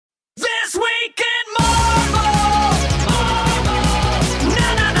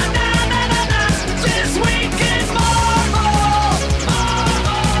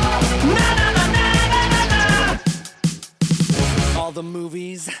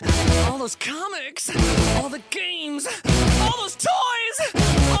all those comics, all the games, all those toys,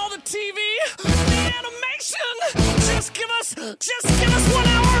 all the TV, the animation. Just give us 1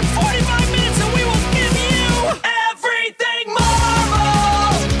 hour and 45 minutes and we will give you everything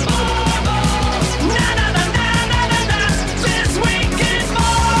Marvel. Marvel. Na na na na na na na. This week in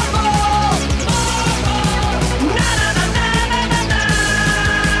Marvel. Marvel. Na na na na na na na.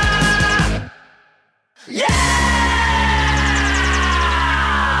 Yeah!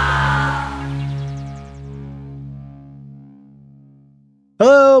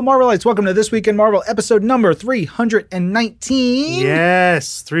 Hello, Marvelites. Welcome to This Week in Marvel, episode number 319.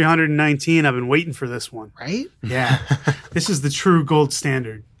 Yes, 319. I've been waiting for this one. Right? Yeah. This is the true gold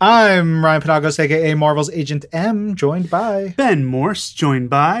standard. I'm Ryan Penagos, a.k.a. Marvel's Agent M, joined by... Ben Morse,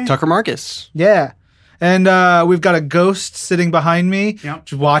 joined by... Tucker Marcus. Yeah. And we've got a ghost sitting behind me,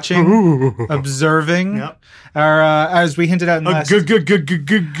 just watching, observing. Yep. As we hinted at in last...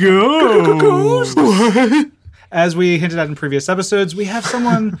 Ghost! As we hinted at in previous episodes, we have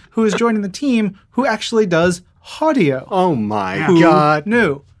someone who is joining the team who actually does audio. Oh my God.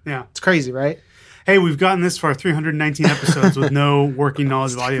 New. Yeah. It's crazy, right? Hey, we've gotten this far, 319 episodes with no working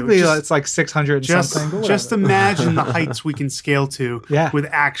knowledge of audio. It's like 600 and something. But just imagine the heights we can scale to with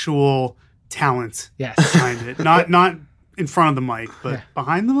actual talent behind it. Not in front of the mic, but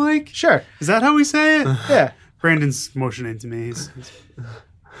behind the mic? Sure. Is that how we say it? Yeah. Brandon's motioning to me.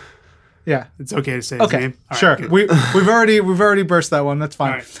 Yeah, it's okay to say his name. All sure. Right, we've already burst that one. That's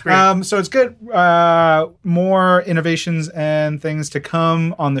fine. Right, so it's good. More innovations and things to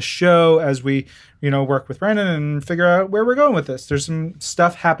come on the show as we work with Brandon and figure out where we're going with this. There's some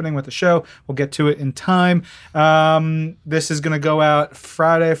stuff happening with the show. We'll get to it in time. This is going to go out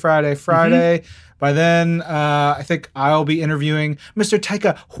Friday. Mm-hmm. By then, I think I'll be interviewing Mr.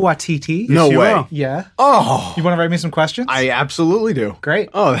 Taika Waititi. No way. Yeah. Oh. You want to write me some questions? I absolutely do. Great.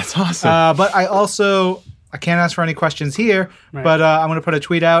 Oh, that's awesome. But I can't ask for any questions here, but I'm going to put a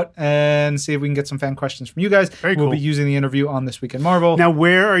tweet out and see if we can get some fan questions from you guys. Very cool. We'll be using the interview on This Week in Marvel. Now,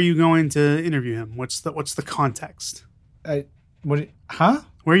 where are you going to interview him? What's the context?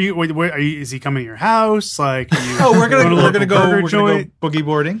 Where are you? Is he coming to your house? Like, we're gonna go boogie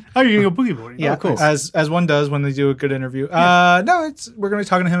boarding. Oh, you're gonna go boogie boarding. Yeah, cool. As one does when they do a good interview. Yeah. We're gonna be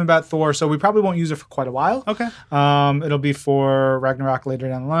talking to him about Thor, so we probably won't use it for quite a while. Okay. It'll be for Ragnarok later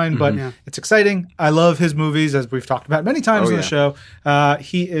down the line, but it's exciting. I love his movies, as we've talked about many times on the show.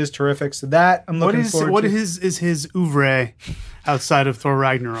 He is terrific. So that I'm looking forward to. What is his oeuvre outside of Thor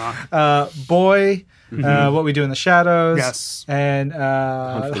Ragnarok? Boy. What We Do in the Shadows. Yes. And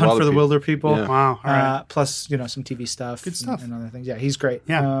Hunt for the Wilder People. Yeah. Wow. All right. Plus, some TV stuff. Good stuff. And other things. Yeah, he's great.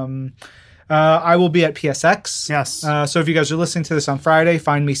 Yeah. I will be at PSX. Yes. So if you guys are listening to this on Friday,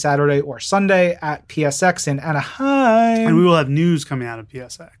 find me Saturday or Sunday at PSX in Anaheim. And we will have news coming out of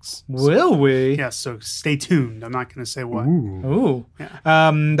PSX. Will we? Yes, so stay tuned. I'm not going to say what. Ooh. Yeah.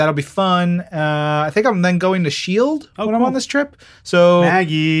 That'll be fun. I think I'm then going to S.H.I.E.L.D. when I'm on this trip. So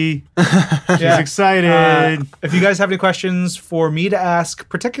Maggie. She's excited. If you guys have any questions for me to ask,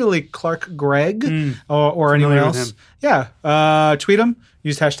 particularly Clark Gregg or anyone else, tweet them.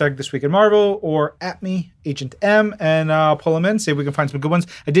 Use hashtag This Week in Marvel or at me, Agent M, and pull them in, see if we can find some good ones.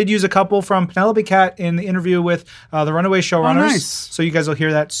 I did use a couple from Penelope Cat in the interview with the Runaway showrunners. Oh, nice. So you guys will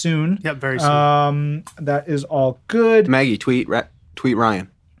hear that soon. Yep, very soon. That is all good. Maggie, tweet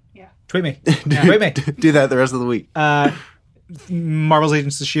Ryan. Yeah. Tweet me. Tweet me. Do that the rest of the week. Marvel's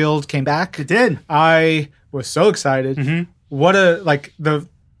Agents of S.H.I.E.L.D. came back. It did. I was so excited. Mm-hmm.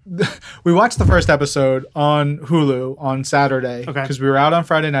 We watched the first episode on Hulu on Saturday because we were out on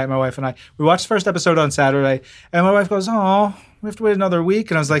Friday night, my wife and I. We watched the first episode on Saturday, and my wife goes, "Oh, we have to wait another week."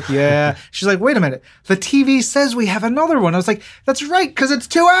 And I was like, "Yeah." She's like, "Wait a minute. The TV says we have another one." I was like, "That's right, because it's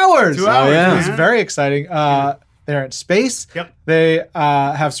 2 hours." 2 hours. Yeah. It was very exciting. They're in space. Yep. They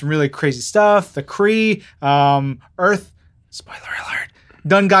have some really crazy stuff. The Kree, Earth, spoiler alert,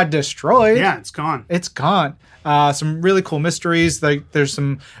 done got destroyed. Yeah, it's gone. It's gone. Some really cool mysteries. There's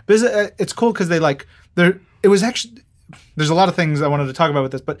some. It's cool because it was actually. There's a lot of things I wanted to talk about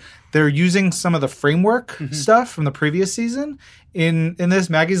with this, but they're using some of the framework stuff from the previous season in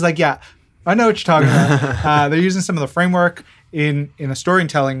this. Maggie's like, yeah, I know what you're talking about. They're using some of the framework in a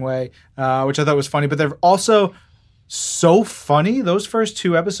storytelling way, which I thought was funny. But they're also so funny. Those first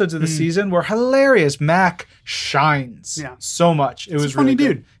 2 episodes of the season were hilarious. Mac shines so much. It was a funny really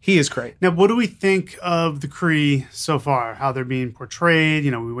good. dude. He is great. Now, what do we think of the Kree so far? How they're being portrayed?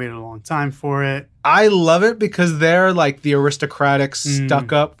 We waited a long time for it. I love it because they're like the aristocratic,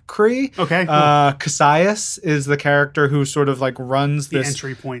 stuck-up Kree. Okay, cool. Cassius is the character who sort of like runs the this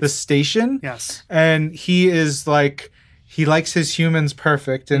entry point, the station. Yes, and he is like. he likes his humans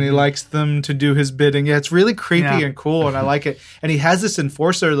perfect and he likes them to do his bidding. Yeah, it's really creepy and cool, and I like it. And he has this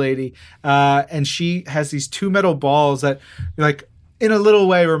enforcer lady, and she has these 2 metal balls that, like, in a little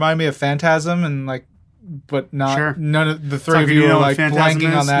way remind me of Phantasm, and like, but not none of the three of you are like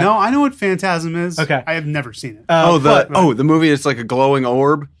blanking on that. No, I know what Phantasm is. Okay. I have never seen it. The movie is like a glowing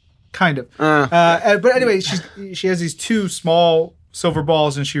orb? Kind of. But anyway, she has these 2 small silver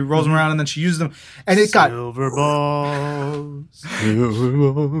balls, and she rolls them around, and then she uses them, and it got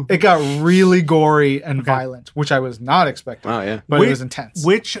really gory and violent, which I was not expecting. Oh yeah, but it was intense.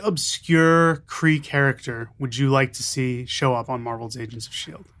 Which obscure Kree character would you like to see show up on Marvel's Agents of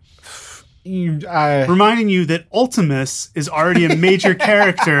S.H.I.E.L.D.? Reminding you that Ultimus is already a major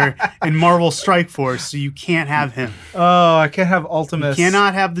character in Marvel Strike Force, so you can't have him. Oh, I can't have Ultimus. You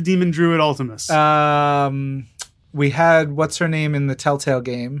cannot have the Demon Druid Ultimus. We had, what's her name in the Telltale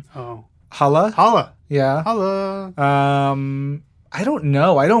game? Oh. Hala? Yeah. Hala. I don't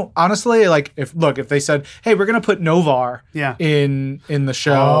know. I don't honestly like if they said, "Hey, we're gonna put Novar in the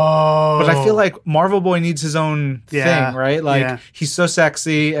show," but I feel like Marvel Boy needs his own thing, right? Like he's so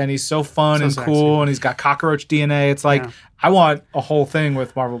sexy and he's so fun and cool, and he's got cockroach DNA. It's like I want a whole thing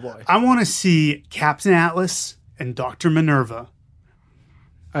with Marvel Boy. I want to see Captain Atlas and Dr. Minerva.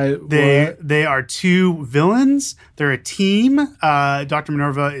 They are 2 villains. They're a team. Dr.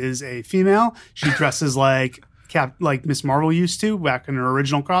 Minerva is a female. She dresses like Miss Marvel used to back in her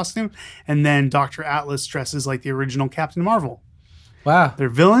original costume, and then Dr. Atlas dresses like the original Captain Marvel. Wow, they're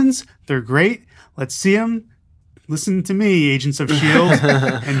villains. They're great. Let's see them. Listen to me, Agents of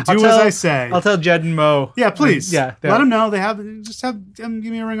S.H.I.E.L.D., and do as I say. I'll tell Jed and Mo. Yeah, please. Let them know. Have them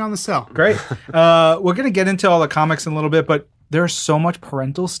give me a ring on the cell. Great. We're going to get into all the comics in a little bit, but there's so much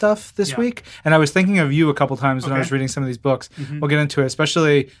parental stuff this week. And I was thinking of you a couple times when I was reading some of these books. We'll get into it,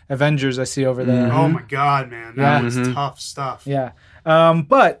 especially Avengers I see over there. Oh my God, man. That was tough stuff. Yeah.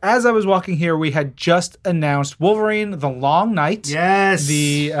 But as I was walking here, we had just announced Wolverine: The Long Night. Yes.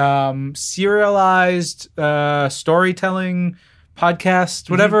 The serialized storytelling podcast,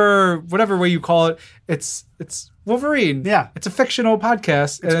 whatever way you call it. It's Wolverine. Yeah. It's a fictional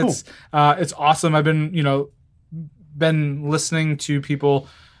podcast. It's cool. It's awesome. I've been listening to people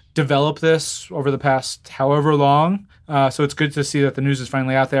develop this over the past however long. So it's good to see that the news is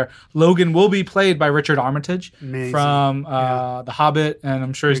finally out there. Logan will be played by Richard Armitage from The Hobbit, and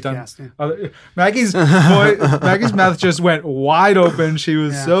I'm sure he's done. Maggie's mouth just went wide open. She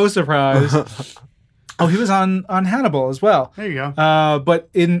was so surprised. Oh, he was on Hannibal as well. There you go. But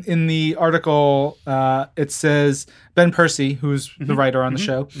in the article, it says Ben Percy, who's the writer on the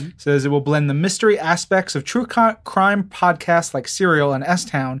show, says it will blend the mystery aspects of true crime podcasts like Serial and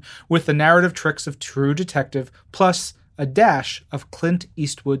S-Town with the narrative tricks of True Detective, plus a dash of Clint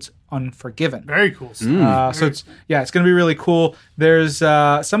Eastwood's Unforgiven. Very cool. It's going to be really cool. There's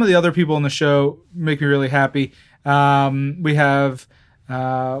some of the other people in the show make me really happy. We have.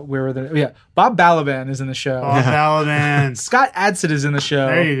 Bob Balaban is in the show. Bob Balaban. Scott Adsit is in the show.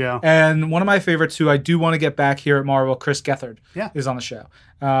 There you go. And one of my favorites who I do want to get back here at Marvel, Chris Gethard, is on the show.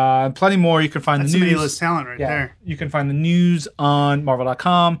 Plenty more. You can find That's the news. Some A-list talent right there. You can find the news on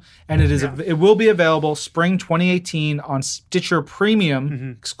Marvel.com, and it will be available spring 2018 on Stitcher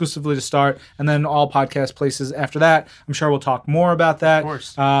Premium exclusively to start, and then all podcast places after that. I'm sure we'll talk more about that. Of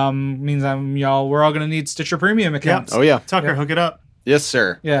course. Means we're all going to need Stitcher Premium accounts. Oh yeah, Tucker, hook it up. Yes,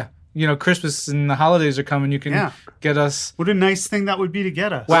 sir. Yeah. Christmas and the holidays are coming. You can get us. What a nice thing that would be to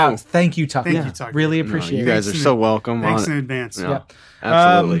get us. Wow. Thank you, Tucker. Thank you, Tucker. Really appreciate it. You guys are so welcome. Thanks in advance. Yeah.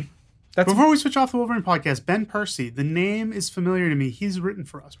 Absolutely. Before we switch off the Wolverine podcast, Ben Percy, the name is familiar to me. He's written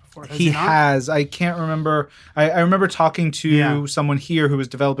for us before. He has. I can't remember. I remember talking to someone here who was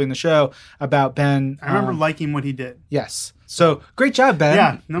developing the show about Ben. I remember liking what he did. Yes. So great job, Ben.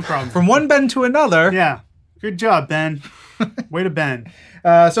 Yeah, no problem. From one Ben to another. Yeah. Good job, Ben. Way to Ben.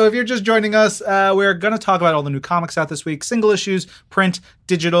 So if you're just joining us, we're going to talk about all the new comics out this week. Single issues, print,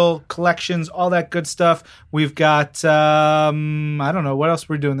 digital, collections, all that good stuff. We've got, I don't know, what else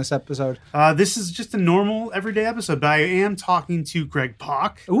we're doing this episode? This is just a normal, everyday episode, but I am talking to Greg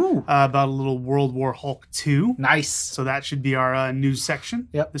Pak about a little World War Hulk 2. Nice. So that should be our news section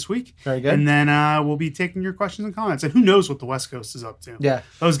this week. Very good. And then we'll be taking your questions and comments. And who knows what the West Coast is up to. Yeah.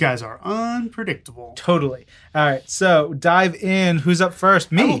 Those guys are unpredictable. Totally. All right, so dive in. Who's up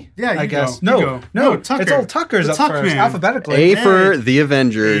first? Me. I guess. Go. No, Tucker. It's all Tucker's the up Tuck first, man. alphabetically. A for the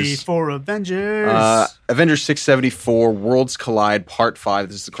Avengers. A for Avengers. Avengers 674, Worlds Collide, Part 5.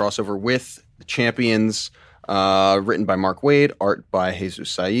 This is the crossover with the Champions. Written by Mark Waid, art by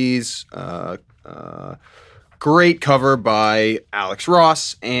Jesus Saiz. Great cover by Alex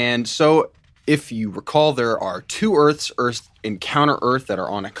Ross. And so if you recall, there are two Earths, Earth and Counter Earth, that are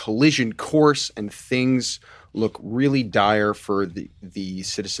on a collision course, and things look really dire for the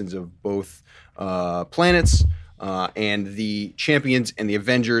citizens of both planets. And the champions and the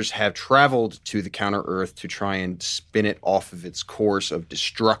Avengers have traveled to the Counter Earth to try and spin it off of its course of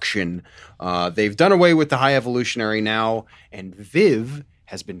destruction. They've done away with the High Evolutionary now, and Viv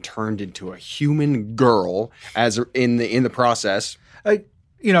has been turned into a human girl as in the process.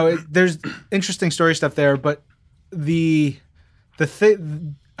 There's interesting story stuff there, but the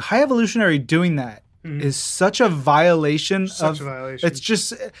High Evolutionary doing that is such a violation It's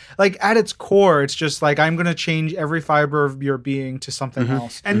just like at its core, it's just like, I'm going to change every fiber of your being to something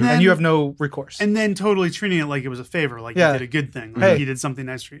else, and you have no recourse. And then totally treating it like it was a favor, like you did a good thing, like he did something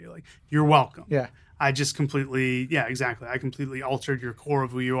nice for you, like you're welcome. Yeah. I just completely, exactly. I completely altered your core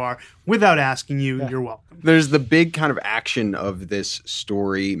of who you are without asking you. Yeah. You're welcome. There's the big kind of action of this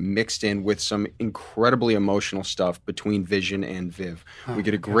story mixed in with some incredibly emotional stuff between Vision and Viv. We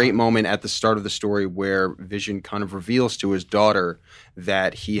get a great moment at the start of the story where Vision kind of reveals to his daughter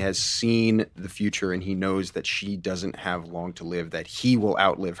that he has seen the future and he knows that she doesn't have long to live, that he will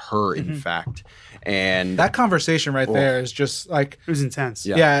outlive her, in fact. And that conversation there is just like... It was intense.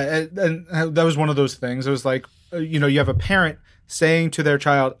 Yeah, and that was one of those things. It was like, you have a parent saying to their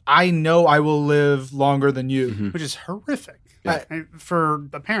child, I know I will live longer than you. Which is horrific. Yeah. For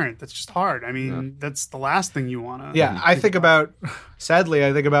a parent, that's just hard. I mean, that's the last thing you want to... Yeah, I think about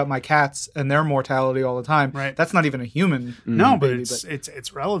my cats and their mortality all the time. Right. That's not even a human. No, but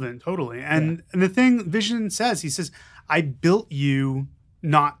it's relevant, totally. And the thing Vision says, he says, I built you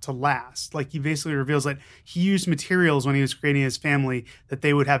not to last. Like, he basically reveals that he used materials when he was creating his family that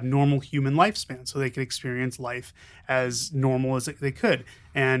they would have normal human lifespan, so they could experience life as normal as they could.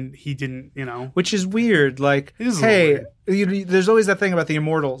 And he didn't, Which is weird. Like, hey, there's always that thing about the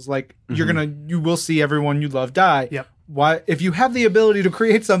immortals. Like, you will see everyone you love die. Yep. Why, if you have the ability to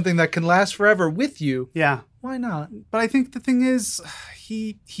create something that can last forever with you, why not? But I think the thing is,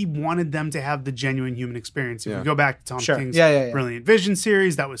 he wanted them to have the genuine human experience. If you go back to Tom King's Brilliant Vision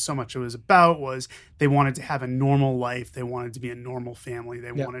series, that was so much it was about, was they wanted to have a normal life. They wanted to be a normal family.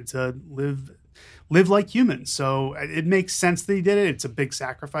 They wanted to live like humans. So it makes sense that he did it. It's a big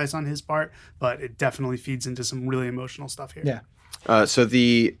sacrifice on his part, but it definitely feeds into some really emotional stuff here. Yeah. So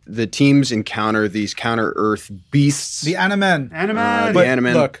the teams encounter these Counter Earth beasts. The Animen. The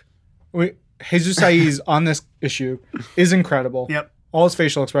Animen. Look, Jesus Saiz on this issue is incredible. Yep. All his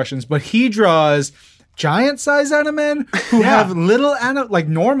facial expressions, but he draws giant-sized Animen who have little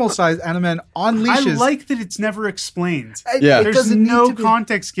normal-sized Animen on leashes. I like that it's never explained. There's no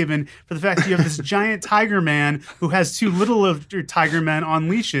context given for the fact that you have this giant tiger man who has two little of your tiger men on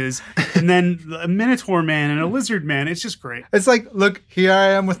leashes, and then a minotaur man and a lizard man. It's just great. It's like, look, here I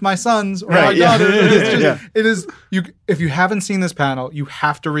am with my sons or my daughter. It is. If you haven't seen this panel, you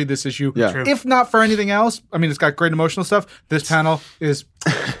have to read this issue. Yeah. True. If not for anything else, I mean, it's got great emotional stuff. This panel is...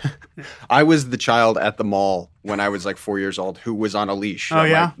 I was the child at the mall when I was like 4 years old who was on a leash. Oh,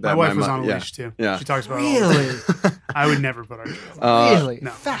 yeah? My wife was on a leash, too. Yeah. She talks about it all the time. I would never put our child on. Really?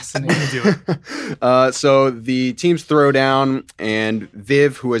 No. Fascinating. Do it. So the teams throw down, and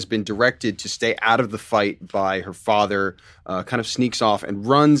Viv, who has been directed to stay out of the fight by her father, kind of sneaks off and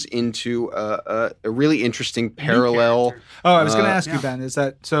runs into a really interesting parallel. Oh, I was going to ask you, Ben, is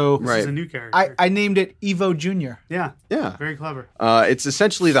that so? This is a new character. I named it Evo Jr. Yeah. Yeah. Very clever. It's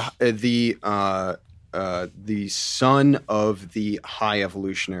essentially the son of the High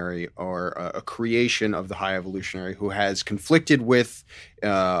Evolutionary, or a creation of the High Evolutionary, who has conflicted with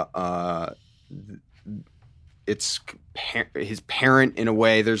his parent in a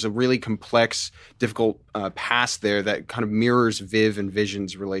way. There's a really complex, difficult past there that kind of mirrors Viv and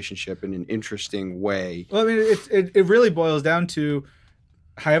Vision's relationship in an interesting way. Well, I mean, it really boils down to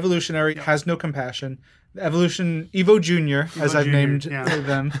High Evolutionary has no compassion. Evolution Evo Jr., as I've named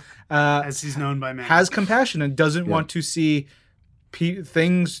them, as he's known by man, has compassion and doesn't want to see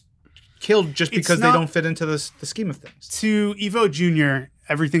things killed just because they don't fit into the scheme of things. To Evo Jr.,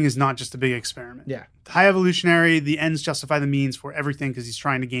 everything is not just a big experiment. Yeah. High Evolutionary, the ends justify the means for everything because he's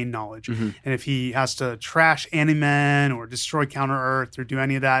trying to gain knowledge. And if he has to trash Animen or destroy Counter Earth or do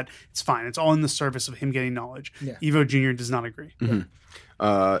any of that, it's fine. It's all in the service of him getting knowledge. Yeah. Evo Jr. does not agree.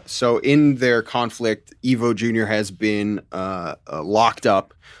 So in their conflict, Evo Jr. has been locked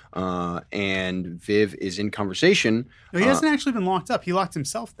up, and Viv is in conversation. No, he hasn't actually been locked up. He locked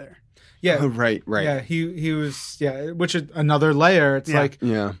himself there. Yeah. Oh, right. Yeah, he was, which is another layer. It's like...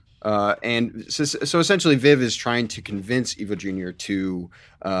 Yeah. And so essentially Viv is trying to convince Evo Jr.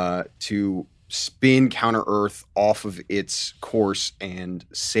 to spin Counter Earth off of its course and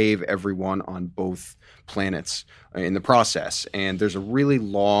save everyone on both planets in the process. And there's a really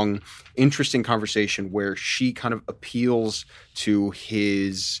long, interesting conversation where she kind of appeals to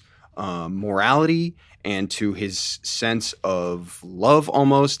his morality and to his sense of love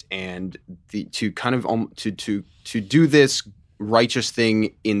almost, and to kind of to do this righteous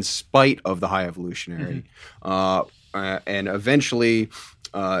thing in spite of the High Evolutionary. And eventually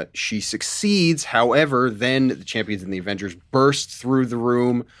she succeeds. However, then the Champions and the Avengers burst through the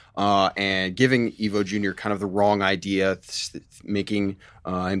room and giving Evo Jr. kind of the wrong idea, making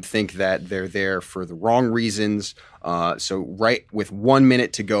him think that they're there for the wrong reasons. So right with 1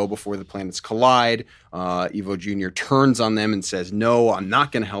 minute to go before the planets collide, Evo Jr. turns on them and says, "No, I'm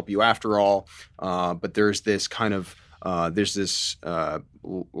not going to help you after all." But there's this kind of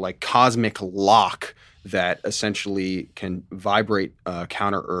like cosmic lock that essentially can vibrate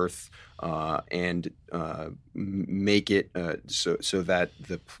Counter Earth and make it so that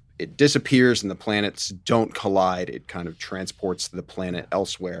it disappears and the planets don't collide. It kind of transports the planet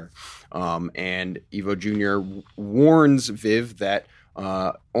elsewhere. And Evo Jr. warns Viv that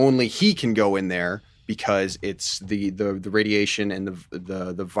only he can go in there because it's the radiation and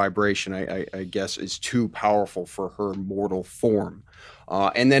the vibration, I guess, is too powerful for her mortal form.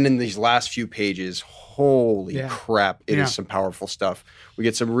 And then in these last few pages, holy crap, it is some powerful stuff. We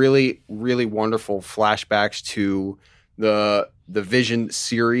get some really, really wonderful flashbacks to the Vision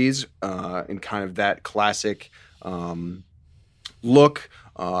series and kind of that classic look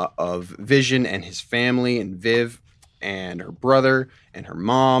of Vision and his family and Viv and her brother and her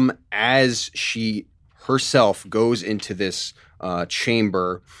mom as she herself goes into this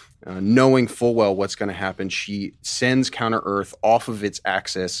chamber. Knowing full well what's going to happen, she sends Counter Earth off of its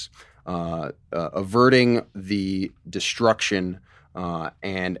axis, averting the destruction.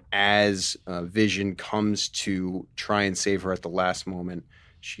 And as Vision comes to try and save her at the last moment,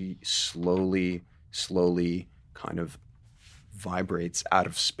 she slowly kind of vibrates out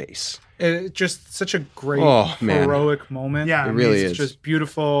of space. It's just such a great, heroic moment. Yeah, it really is. It's just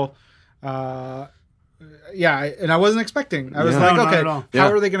beautiful. And I wasn't expecting. I was not like, at okay, all.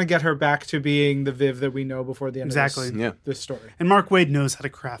 how are they going to get her back to being the Viv that we know before the end of this story? And Mark Waid knows how to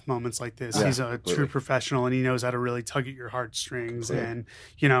craft moments like this. Yeah, He's a true professional, and he knows how to really tug at your heartstrings. And,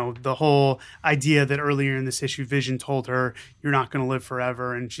 you know, the whole idea that earlier in this issue, Vision told her, "You're not going to live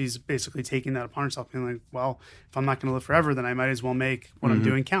forever." And she's basically taking that upon herself, being like, well, if I'm not going to live forever, then I might as well make what I'm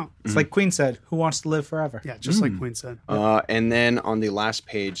doing count. It's like Queen said, who wants to live forever? Yeah, just like Queen said. And then on the last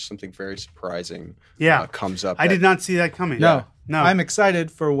page, something very surprising comes up. I did not see that coming. No. No. I'm excited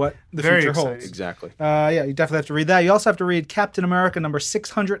for what the Very future excited. holds. Exactly. You definitely have to read that. You also have to read Captain America number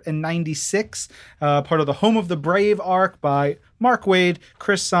 696, part of the Home of the Brave arc by Mark Waid,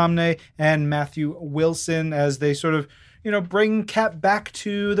 Chris Samnee, and Matthew Wilson, as they sort of, bring Cap back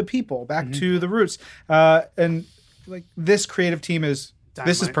to the people, back to the roots. And like this creative team is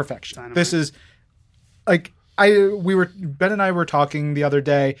perfection. Dynamite. This is like Ben and I were talking the other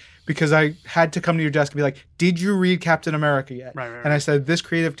day because I had to come to your desk and be like, "Did you read Captain America yet?" Right. And I said, "This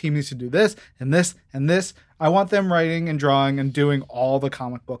creative team needs to do this and this and this." I want them writing and drawing and doing all the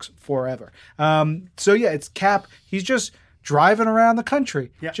comic books forever. It's Cap. He's just driving around the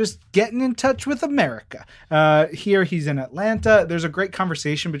country, just getting in touch with America. Here he's in Atlanta. There's a great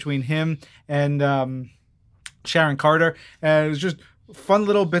conversation between him and Sharon Carter, and it was just fun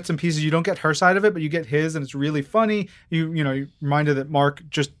little bits and pieces. You don't get her side of it, but you get his, and it's really funny. You're reminded that Mark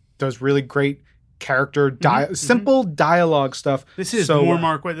just does really great character, simple dialogue stuff. This is more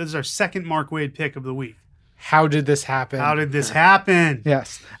Mark Waid. This is our second Mark Waid pick of the week. How did this happen?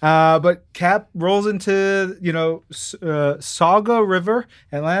 Yes. But Cap rolls into, Saga River,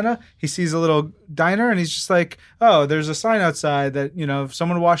 Atlanta. He sees a little diner, and he's just like, "Oh, there's a sign outside that, if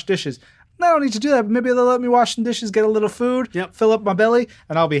someone wash dishes. I don't need to do that, but maybe they'll let me wash some dishes, get a little food, fill up my belly,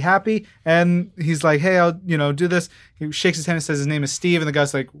 and I'll be happy." And he's like, "Hey, I'll, do this." He shakes his hand and says his name is Steve, and the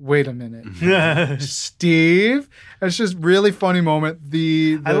guy's like, "Wait a minute, Steve?" And it's just really funny moment.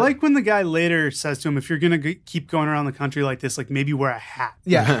 I like when the guy later says to him, "If you're gonna keep going around the country like this, like maybe wear a hat.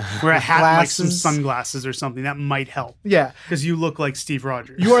 Yeah, wear a hat, and like some sunglasses or something. That might help. Yeah, because you look like Steve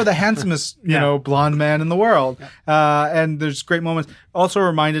Rogers. You are the handsomest, blonde man in the world." And there's great moments. Also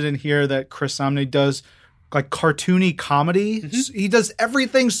reminded in here that Chris Samnee does like cartoony comedy. He does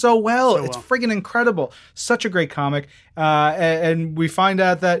everything so well. It's friggin' incredible. Such a great comic. And we find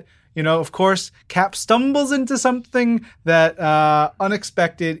out that, of course, Cap stumbles into something that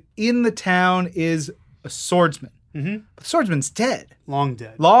unexpected in the town is a swordsman. But the swordsman's dead. Long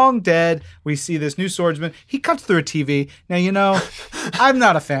dead. We see this new swordsman. He cuts through a TV. Now, I'm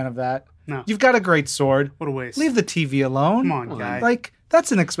not a fan of that. No. You've got a great sword. What a waste. Leave the TV alone. Come on, guy. Like,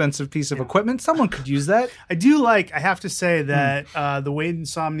 that's an expensive piece of equipment. Someone could use that. I have to say that the Wade and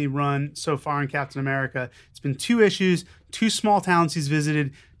Somney run so far in Captain America, it's been 2 issues, 2 small towns he's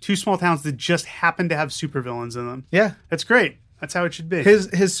visited, 2 small towns that just happen to have supervillains in them. Yeah. That's great. That's how it should be. His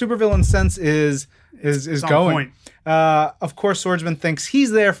supervillain sense is on going. point. Of course, Swordsman thinks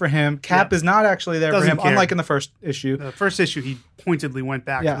he's there for him. Cap is not actually there Doesn't for him, care. unlike in the first issue. The first issue, he pointedly went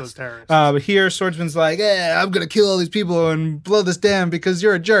back to those terrorists. But here, Swordsman's like, I'm going to kill all these people and blow this dam because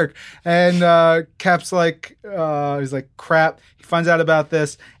you're a jerk. And Cap's like, he's like, crap. He finds out about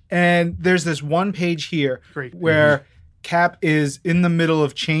this. And there's this one page here where Cap is in the middle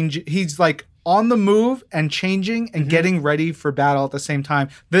of change. He's like on the move and changing and getting ready for battle at the same time.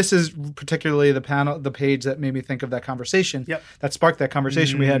 This is particularly the page that made me think of that conversation. Yep. That sparked that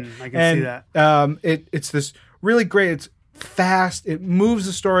conversation we had. I can see that. It's this really great. It's fast. It moves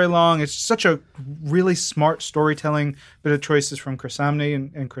the story along. It's such a really smart storytelling bit of choices from Chris Samney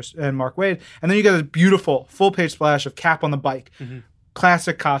and Mark Waid. And then you get a beautiful full page splash of Cap on the bike.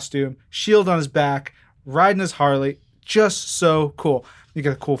 Classic costume, shield on his back, riding his Harley. Just so cool. You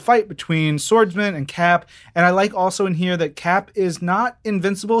get a cool fight between Swordsman and Cap, and I like also in here that Cap is not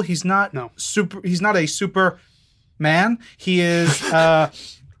invincible. He's not super. He's not a super man. He is.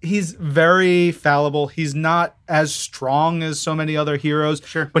 He's very fallible. He's not as strong as so many other heroes.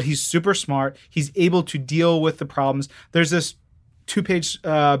 Sure, but he's super smart. He's able to deal with the problems. There's this 2-page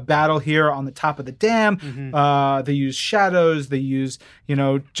battle here on the top of the dam. They use shadows. They use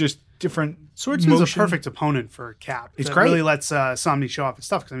just different. Swordsman's a perfect opponent for Cap. It's It great. really lets Somney show off his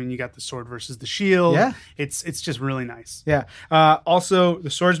stuff because you got the sword versus the shield. Yeah, it's just really nice. Yeah. Also,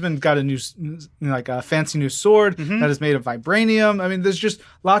 the Swordsman got a new, a fancy new sword that is made of vibranium. I mean, there's just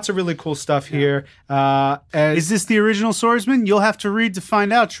lots of really cool stuff here. Is this the original Swordsman? You'll have to read to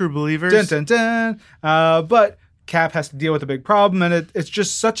find out, true believers. Dun, dun, dun. But Cap has to deal with a big problem, and it's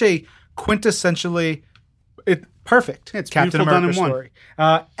just such a quintessentially perfect it's Captain beautiful, America done in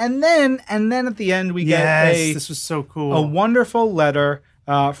story. And then at the end we get this was so cool. a wonderful letter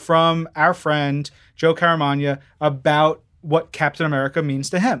from our friend Joe Caramagna about what Captain America means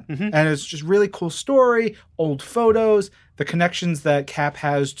to him. And it's just really cool story, old photos, the connections that Cap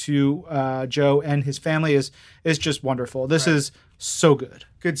has to Joe and his family is just wonderful. This is so good.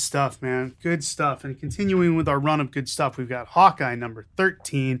 Good stuff, man. Good stuff. And continuing with our run of good stuff, we've got Hawkeye number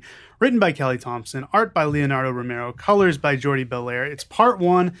 13, written by Kelly Thompson, art by Leonardo Romero, colors by Jordi Belair. It's part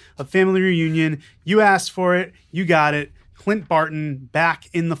 1 of Family Reunion. You asked for it. You got it. Clint Barton back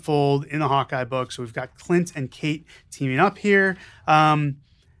in the fold in the Hawkeye book. So we've got Clint and Kate teaming up here.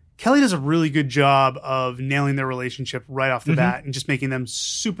 Kelly does a really good job of nailing their relationship right off the bat and just making them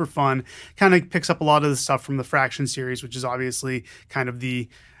super fun. Kind of picks up a lot of the stuff from the Fraction series, which is obviously kind of the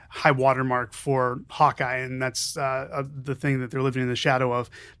high watermark for Hawkeye, and that's the thing that they're living in the shadow of.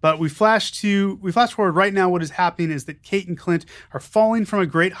 But we flash forward right now. What is happening is that Kate and Clint are falling from a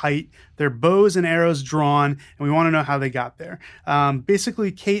great height. Their bows and arrows drawn, and we want to know how they got there.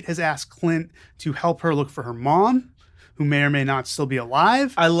 Basically, Kate has asked Clint to help her look for her mom, who may or may not still be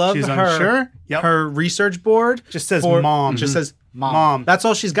alive. I love She's her. Unsure. Yep. Her research board Just says mom. Just says mom. That's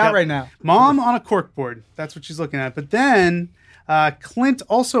all she's got right now. Mom on a corkboard. That's what she's looking at. But then Clint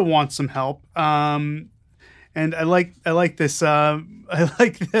also wants some help. And I like this. I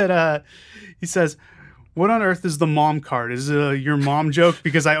like that he says, "What on earth is the mom card? Is it your mom joke?"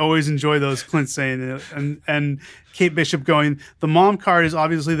 Because I always enjoy those, Clint saying it. And Kate Bishop going, "The mom card is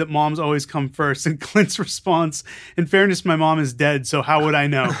obviously that moms always come first." And Clint's response, "In fairness, my mom is dead, so how would I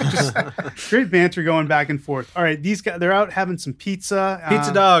know?" Just great banter going back and forth. All right, these guys, they're out having some pizza.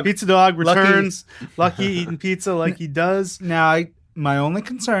 Pizza dog. Pizza dog returns. Lucky eating pizza like he does. Now, my only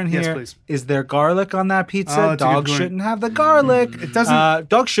concern here please. is there garlic on that pizza. Oh, Dogs shouldn't have the garlic. It doesn't.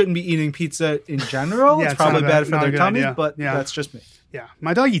 Dogs shouldn't be eating pizza in general. Yeah, it's it's probably not bad for not a their good tummies, idea. but Yeah. that's just me. Yeah,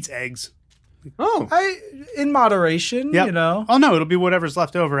 my dog eats eggs. Oh, In moderation, Yep. you know. Oh no, it'll be whatever's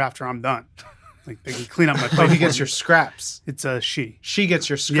left over after I'm done. Like they can clean up my plate. Oh, he for gets me. your scraps. It's a she. She gets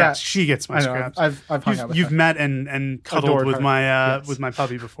your Yes, scraps. she gets my I know, scraps. I've hung out with You've her. met and cuddled Adored with her. my Yes. with my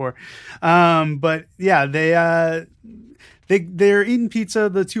puppy before. But yeah, they're eating pizza.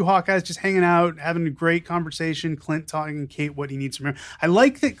 The two Hawkeyes just hanging out, having a great conversation. Clint talking to Kate what he needs from her. I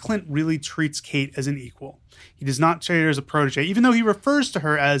like that Clint really treats Kate as an equal. He does not treat her as a protege, even though he refers to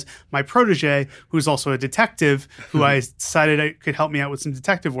her as my protege, who is also a detective, who I decided could help me out with some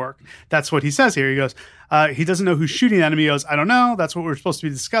detective work. That's what he says here. He goes, he doesn't know who's shooting at him. He goes, I don't know. That's what we're supposed to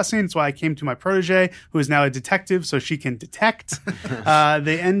be discussing. That's why I came to my protege, who is now a detective, so she can detect.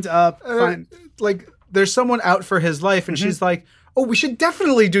 They end up... Like, there's someone out for his life, and she's like, oh, we should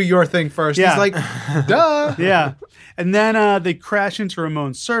definitely do your thing first. Yeah. He's like, duh. Yeah. And then they crash into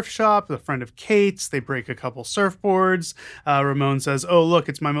Ramon's surf shop, a friend of Kate's. They break a couple surfboards. Ramon says, oh, look,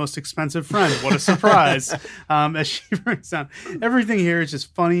 it's my most expensive friend. What a surprise. As she breaks down. Everything here is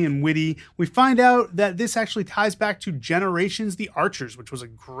just funny and witty. We find out that this actually ties back to Generations, the Archers, which was a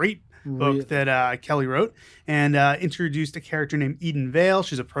great book that Kelly wrote, and introduced a character named Eden Vale.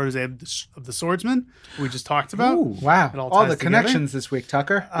 She's a protege of the swordsman we just talked about. Ooh, wow. All the ties connections this week,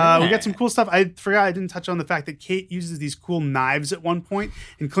 Tucker. We got some cool stuff. I forgot I didn't touch on the fact that Kate uses these cool knives at one point,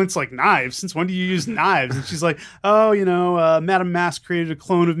 and Clint's like, knives? Since when do you use knives? And she's like, oh, Madame Mask created a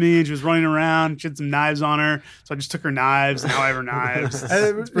clone of me, and she was running around. She had some knives on her, so I just took her knives, and now I have her knives.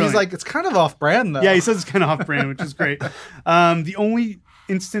 He's like, it's kind of off-brand, though. Yeah, he says it's kind of off-brand, which is great. The only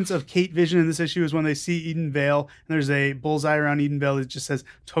instance of Kate vision in this issue is when they see Eden Vale, and there's a bullseye around Eden Vale that just says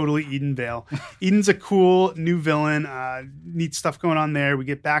totally Eden Vale. Eden's a cool new villain, neat stuff going on there. We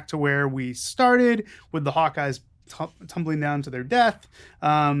get back to where we started with the Hawkeyes tumbling down to their death.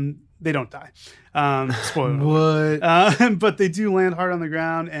 They don't die. Spoiler. What? But they do land hard on the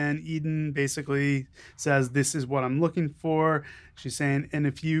ground, and Eden basically says, this is what I'm looking for. She's saying, and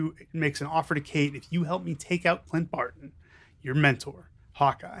if you makes an offer to Kate, if you help me take out Clint Barton, your mentor,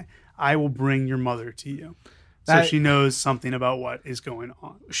 Hawkeye, I will bring your mother to you. So she knows something about what is going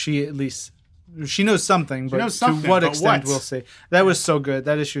on. She knows something, but to what extent we'll see. That was so good.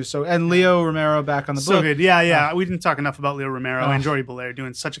 That issue is so. And Leo Romero back on the book. So good. Yeah. We didn't talk enough about Leo Romero and Jordi Belair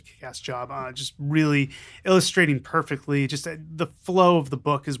doing such a kick-ass job. Just really illustrating perfectly. Just the flow of the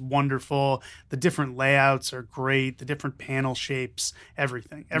book is wonderful. The different layouts are great. The different panel shapes,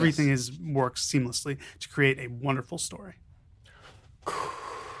 everything. Everything works seamlessly to create a wonderful story.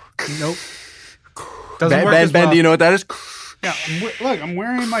 Nope. Doesn't work Ben, do you know what that is? Yeah, I'm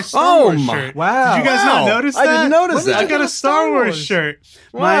wearing my Star Wars shirt. Wow. Did you guys not notice that? I didn't notice that. I got a Star Wars shirt.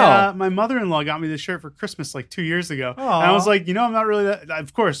 Wow. My mother-in-law got me this shirt for Christmas like 2 years ago. Aww. And I was like, I'm not really that,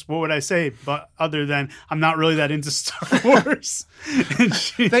 of course, what would I say? But other than I'm not really that into Star Wars. And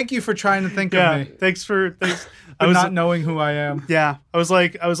Thank you for trying to think of me. Thanks. I was not knowing who I am. Yeah. I was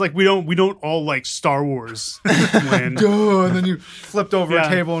like, we don't all like Star Wars. When, Duh, and then you flipped over a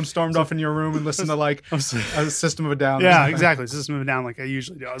table and stormed off in your room and listened to like a System of a Down. Yeah, exactly. System of a Down like I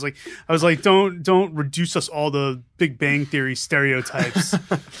usually do. I was like, don't reduce us all to Big Bang Theory stereotypes,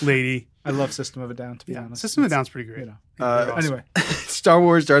 lady. I love System of a Down, to be honest. System of a Down's pretty great. Anyway. Star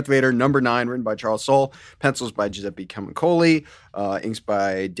Wars Darth Vader #9, written by Charles Soule, pencils by Giuseppe Camuncoli, inks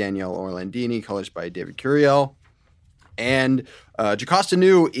by Danielle Orlandini, colors by David Curiel. And Jocasta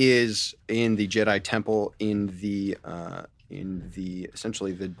Nu is in the Jedi Temple in the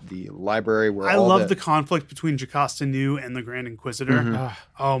essentially the library where I love the conflict between Jocasta Nu and the Grand Inquisitor. Mm-hmm.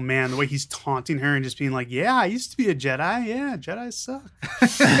 Oh man, the way he's taunting her and just being like, "Yeah, I used to be a Jedi. Yeah, Jedi suck."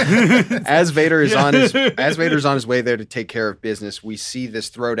 As Vader's on his way there to take care of business, we see this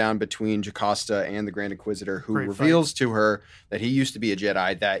throwdown between Jocasta and the Grand Inquisitor, who reveals to her that he used to be a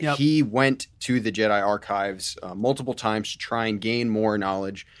Jedi, that he went to the Jedi archives multiple times to try and gain more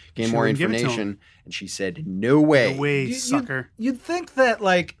knowledge, gain more information. And she said, "No way, no way, sucker." You'd think that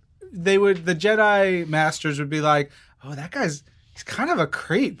like the Jedi Masters would be like, "Oh, that he's kind of a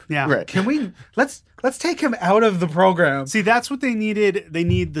creep." Yeah, right. Can we let's take him out of the program? See, that's what they needed. They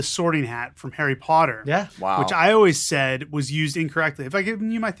need the Sorting Hat from Harry Potter. Yeah, wow. Which I always said was used incorrectly. Have I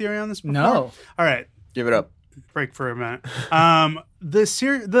given you my theory on this before? No. All right, give it up. Break for a minute. The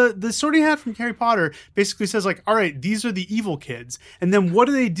Sorting Hat from Harry Potter basically says like, all right, these are the evil kids, and then what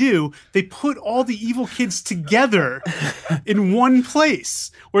do? They put all the evil kids together in one place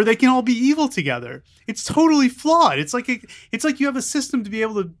where they can all be evil together. It's totally flawed. It's like you have a system to be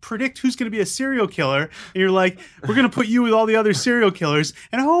able to predict who's going to be a serial killer, and you're like, we're going to put you with all the other serial killers,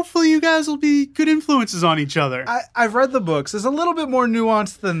 and hopefully you guys will be good influences on each other. I've read the books. There's a little bit more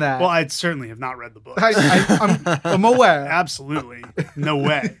nuanced than that. Well, I certainly have not read the book. I'm aware. Absolutely. No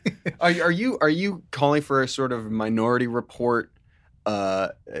way. Are you calling for a sort of Minority Report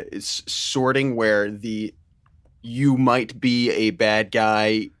sorting where you might be a bad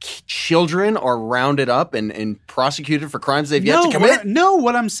guy children are rounded up and prosecuted for crimes they've yet to commit?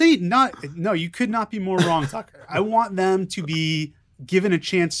 What I'm saying, you could not be more wrong, Tucker. I want them to be given a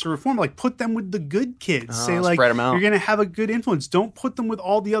chance to reform, like put them with the good kids. Say like, spread them out. You're going to have a good influence. Don't put them with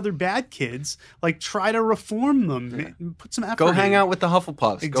all the other bad kids. Like try to reform them. Yeah. Put some effort. Go hang out with the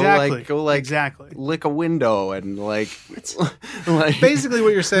Hufflepuffs. Exactly. Go lick a window and like Basically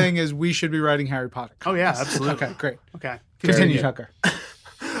what you're saying is we should be writing Harry Potter. Oh yeah, absolutely. Okay, great. Okay. Continue, Tucker.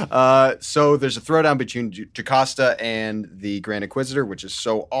 So there's a throwdown between Jocasta and the Grand Inquisitor, which is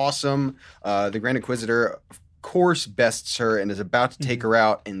so awesome. The Grand Inquisitor course bests her and is about to take her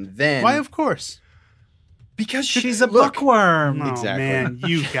out, and then Why, of course. because She's a look, bookworm. Oh, Exactly. man,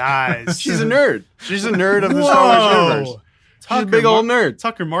 you guys. she's a nerd. She's a nerd of the Star Wars universe. She's a big old nerd.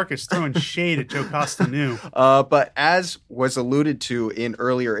 Tucker Marcus throwing shade at Joe Costa new. But as was alluded to in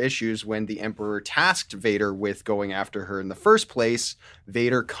earlier issues, when the Emperor tasked Vader with going after her in the first place,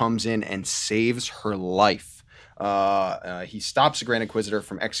 Vader comes in and saves her life. He stops the Grand Inquisitor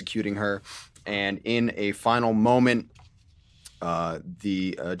from executing her, and in a final moment,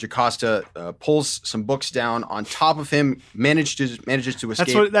 the Jocasta pulls some books down on top of him, manages to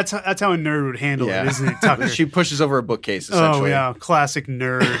escape. That's how a nerd would handle it, isn't it, Tucker? She pushes over a bookcase, Oh essentially. yeah, classic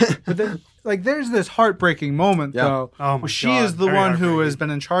nerd. But then, like, there's this heartbreaking moment, Yeah. though. Oh, my where she God. is the Very one who heartbreaking. has been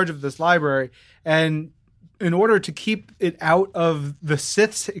in charge of this library, and in order to keep it out of the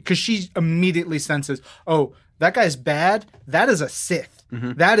Siths, because she immediately senses, oh, that guy's bad. That is a Sith.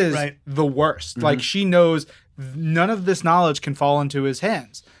 That is Right. the worst. Like, she knows none of this knowledge can fall into his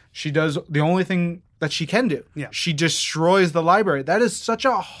hands. She does the only thing that she can do. Yeah. She destroys the library. That is such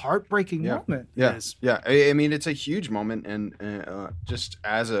a heartbreaking moment. Yeah, It is. yeah. I mean, it's a huge moment, and just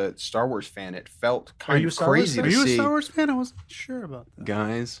as a Star Wars fan, it felt kind you a of Star Wars crazy fan? Are to you a see. Star Wars fan? I wasn't sure about that.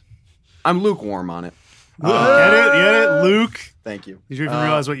 Guys, I'm lukewarm on it. Get it, Luke? Thank you. Did you even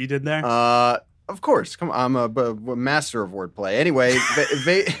realize what you did there? Of course, come on, I'm a master of wordplay. Anyway,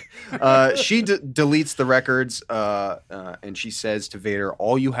 she deletes the records, and she says to Vader,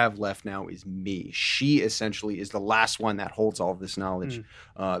 "All you have left now is me." She essentially is the last one that holds all of this knowledge.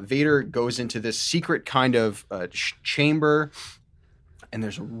 Vader goes into this secret kind of chamber, and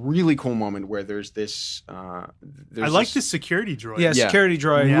there's a really cool moment where there's this. I like this security droid. Yeah, Yeah. security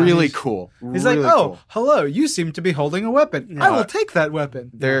droid. Yeah. Really cool. He's really like, oh, cool. hello, you seem to be holding a weapon. I will take that weapon.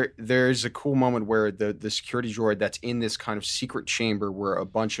 There's a cool moment where the security droid that's in this kind of secret chamber where a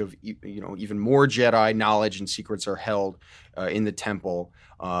bunch of even more Jedi knowledge and secrets are held in the temple.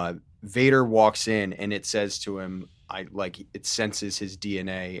 Vader walks in and it says to him, it senses his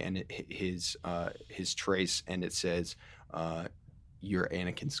DNA and his trace, and it says, "You're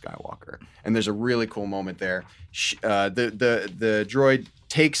Anakin Skywalker." And there's a really cool moment there. The droid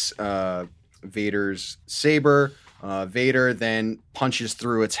takes Vader's saber. Vader then punches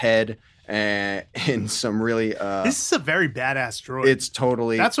through its head in some really. This is a very badass droid. It's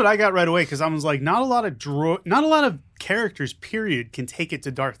totally. That's what I got right away, because I was like, not a lot of characters, period, can take it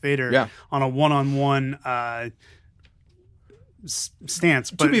to Darth Vader on a one-on-one stance.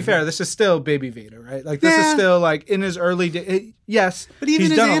 But To be fair, this is still Baby Vader, right? Like, this is still, like, in his early days. Yes, but even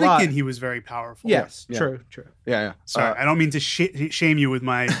he's as done a lot. Anakin, he was very powerful. Yes, Yeah. true. yeah. Sorry, I don't mean to shame you with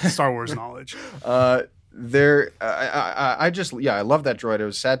my Star Wars knowledge. I love that droid. It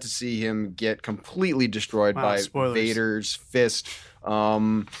was sad to see him get completely destroyed by spoilers. Vader's fist.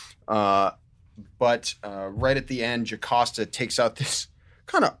 But right at the end, Jocasta takes out this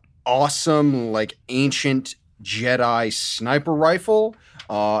kind of awesome, like, ancient Jedi sniper rifle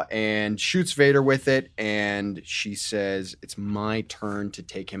and shoots Vader with it. And she says, "It's my turn to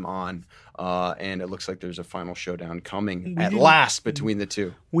take him on." And it looks like there's a final showdown coming at last between the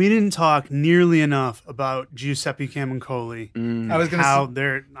two. We didn't talk nearly enough about Giuseppe Camuncoli. I was going How to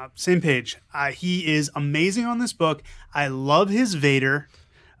they're same page. He is amazing on this book. I love his Vader.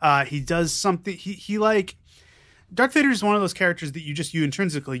 He does something. He like Darth Vader is one of those characters that you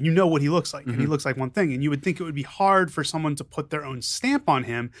intrinsically know what he looks like, and he looks like one thing, and you would think it would be hard for someone to put their own stamp on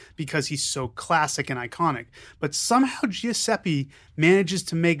him because he's so classic and iconic. But somehow Giuseppe manages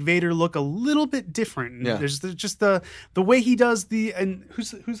to make Vader look a little bit different. And there's just the way he does and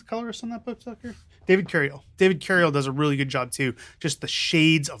who's the colorist on that book, Tucker? David Carriel. David Carriel does a really good job too. Just the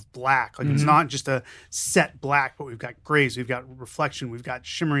shades of black. Like, it's not just a set black, but we've got grays, we've got reflection, we've got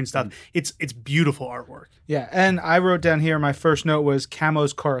shimmering stuff. It's beautiful artwork. Yeah, and I wrote down here, my first note was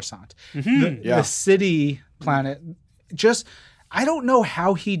Camo's Coruscant. The city planet. Just, I don't know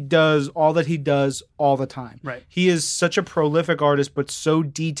how he does all that he does all the time. Right. He is such a prolific artist, but so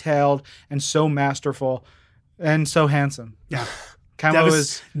detailed and so masterful and so handsome. Yeah. Camo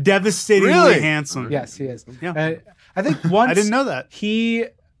is... devastatingly Really? handsome. Yes, he is. Yeah. I think once... I didn't know that.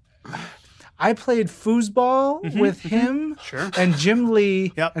 I played foosball with him and Jim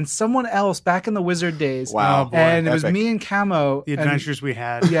Lee and someone else back in the Wizard days. Wow. Oh, boy. And it was Epic. me and Camo. The adventures we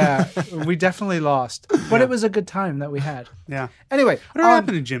had. Yeah, we definitely lost. But it was a good time that we had. Yeah. Anyway. What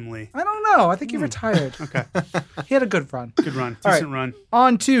happened to Jim Lee? I don't know. I think he retired. Okay. He had a good run. Good run. All Decent right. run.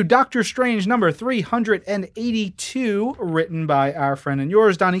 On to Doctor Strange number 382, written by our friend and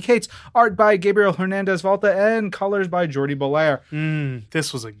yours, Donnie Cates, art by Gabriel Hernandez Volta, and colors by Jordi Belair.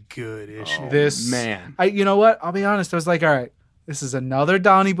 This was a good issue. This man. You know what? I'll be honest. I was like, all right, This is another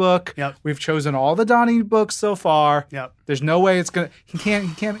Donnie book. Yep. We've chosen all the Donnie books so far. Yep. There's no way it's gonna. He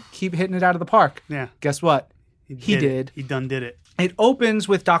can't keep hitting it out of the park. Yeah. Guess what? He did did. it. He done did it. It opens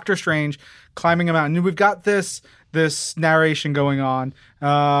with Doctor Strange climbing a mountain. We've got this narration going on,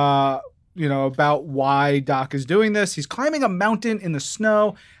 about why Doc is doing this. He's climbing a mountain in the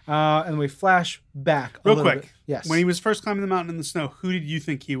snow, and we flash back a Real little quick. bit. Yes. When he was first climbing the mountain in the snow, who did you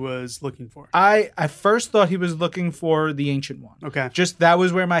think he was looking for? I first thought he was looking for the Ancient One. Okay. Just that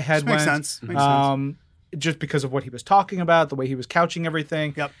was where my head Makes went. sense. Makes sense. Just because of what he was talking about, the way he was couching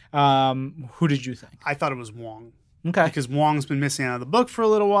everything. Yep. Who did you think? I thought it was Wong. Okay. Because Wong's been missing out of the book for a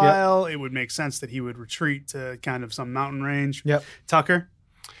little while. It would make sense that he would retreat to kind of some mountain range. Yep. Tucker?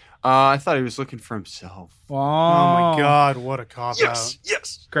 I thought he was looking for himself. Oh, Oh my God, what a cop out.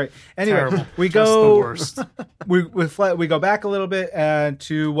 Yes. Great. Anyway, Terrible. we Just go. the worst. We go back a little bit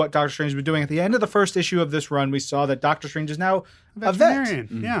to what Doctor Strange has been doing. At the end of the first issue of this run, we saw that Doctor Strange is now a vet.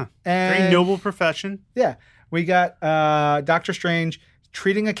 Veterinarian. Yeah. And Very noble profession. Yeah, we got Doctor Strange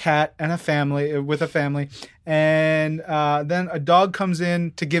treating a cat and a family, and then a dog comes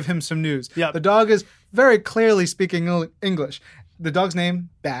in to give him some news. Yep. The dog is very clearly speaking English. The dog's name,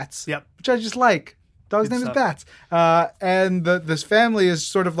 Bats. Yep. Which I just like. Dog's Good name stuff. is Bats. And this family is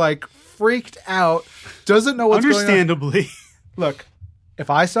sort of like freaked out, doesn't know what's going on. Understandably. Look,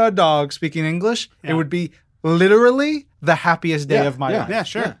 if I saw a dog speaking English, it would be literally the happiest day of my life. Yeah,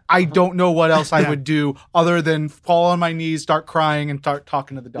 sure. I don't know what else I would do other than fall on my knees, start crying, and start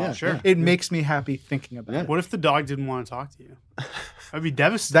talking to the dog. Yeah, sure. It makes me happy thinking about it. What if the dog didn't want to talk to you? That would be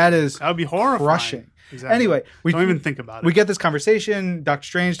devastating. That is That would be horrifying. crushing. Exactly. Anyway, Don't even think about it. We get this conversation. Doctor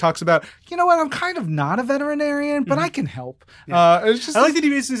Strange talks about, you know what? I'm kind of not a veterinarian, but I can help. It's just I like that he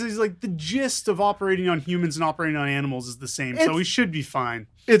basically says like the gist of operating on humans and operating on animals is the same, so we should be fine.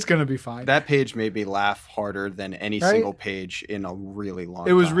 it's gonna be fine. That page made me laugh harder than any Right? single page in a really long time.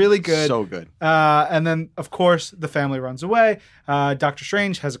 It was really good. So good. And then, of course, the family runs away. Doctor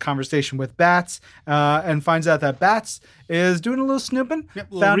Strange has a conversation with Bats and finds out that Bats is doing a little snooping. Yep,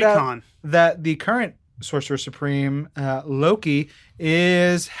 little Found recon. out that the current Sorcerer Supreme, Loki,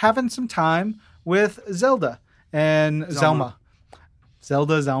 is having some time with Zelda and Zelma.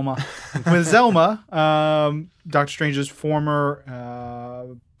 Zelma. With Zelma, Doctor Strange's former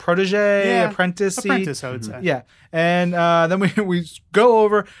protege, apprentice, I would say. yeah, and then we go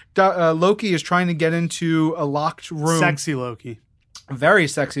over. Loki is trying to get into a locked room. Sexy Loki. Very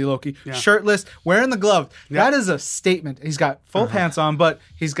sexy Loki, shirtless, wearing the glove. That is a statement. He's got full pants on, but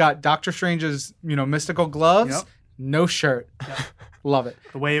he's got Doctor Strange's mystical gloves, no shirt. Love it.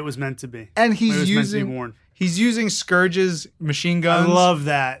 The way it was meant to be. And The way it was meant to be worn. he's using Scourge's machine guns. I love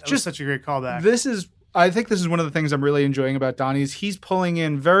that. That was Just- such a great callback. I think this is one of the things I'm really enjoying about Donnie is he's pulling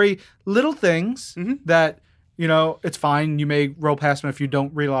in very little things that, it's fine. You may roll past him if you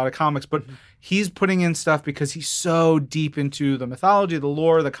don't read a lot of comics, but he's putting in stuff because he's so deep into the mythology, the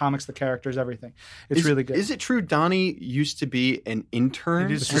lore, the comics, the characters, everything. It's really good. Is it true Donnie used to be an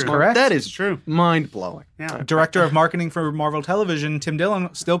intern? It is true. Smart? Correct. That is True. mind-blowing. Yeah. Director of marketing for Marvel Television, Tim Dillon,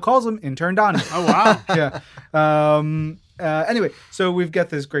 still calls him Intern Donnie. Oh, wow. Yeah. Anyway, so we've got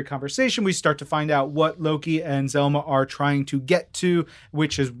this great conversation. We start to find out what Loki and Zelma are trying to get to,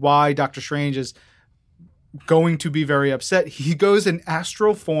 which is why Doctor Strange is going to be very upset. He goes in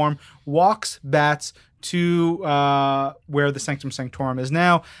astral form, walks Bats to where the Sanctum Sanctorum is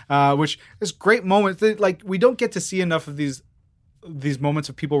now, which is great moment. Like, we don't get to see enough of these moments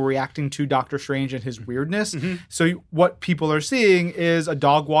of people reacting to Doctor Strange and his weirdness. So what people are seeing is a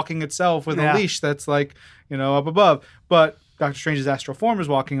dog walking itself with a leash that's like, up above. But Doctor Strange's astral form is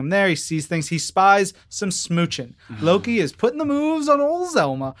walking him there. He sees things. He spies some smooching. Loki is putting the moves on old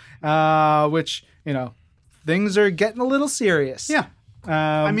Zelma, which, things are getting a little serious. Yeah.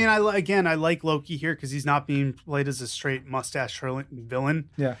 I mean, I like Loki here because he's not being played as a straight mustache villain.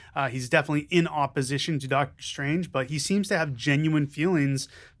 Yeah. He's definitely in opposition to Doctor Strange, but he seems to have genuine feelings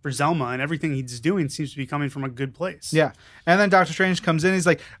for Zelma, and everything he's doing seems to be coming from a good place. Yeah. And then Doctor Strange comes in. He's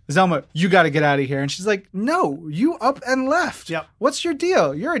like, Zelma, you got to get out of here. And she's like, no, you up and left. Yep. What's your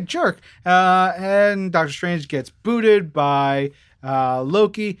deal? You're a jerk. And Doctor Strange gets booted by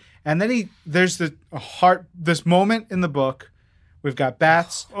Loki. And then there's this moment in the book. We've got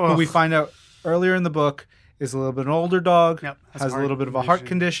Bats, who we find out earlier in the book is a little bit an older dog, has a little bit of a heart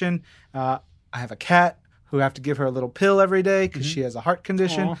condition. I have a cat who have to give her a little pill every day because she has a heart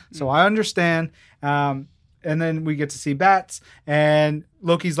condition. So I understand. And then we get to see Bats, and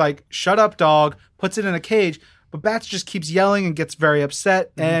Loki's like, shut up, dog, puts it in a cage. But Bats just keeps yelling and gets very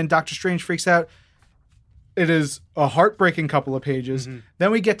upset, and Doctor Strange freaks out. it is a heartbreaking couple of pages.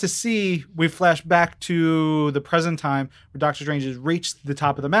 Then we flash back to the present time where Doctor Strange has reached the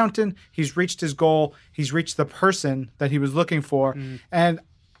top of the mountain. He's reached his goal. He's reached the person that he was looking for. And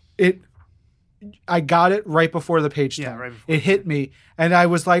I got it right before the page started. Right before it hit me. And I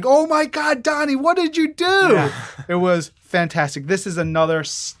was like, oh my God, Donnie, what did you do? Yeah. It was fantastic. This is another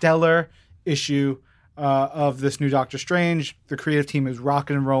stellar issue of this new Doctor Strange. The creative team is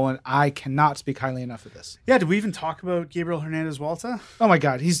rocking and rolling. I cannot speak highly enough of this. Yeah, did we even talk about Gabriel Hernandez Walta? Oh my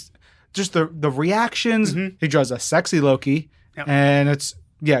God, he's just the reactions. He draws a sexy Loki, and it's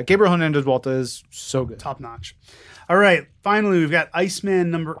Gabriel Hernandez Walta is so good, top notch. All right, finally we've got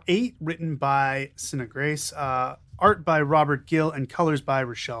Iceman number 8, written by Sina Grace, art by Robert Gill, and colors by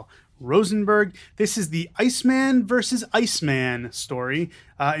Rochelle Rosenberg. This is the Iceman versus Iceman story,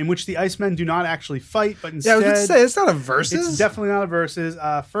 in which the Icemen do not actually fight, but instead... I was going to say, it's not a versus. It's definitely not a versus.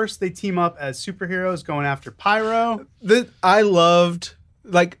 First, they team up as superheroes going after Pyro. I loved...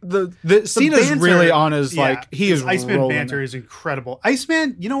 Like, the scene is really on his, he is Iceman banter is incredible.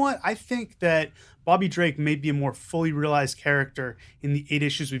 Iceman, you know what? I think that Bobby Drake may be a more fully realized character in the 8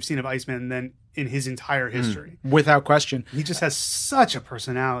 issues we've seen of Iceman than in his entire history. Without question. He just has such a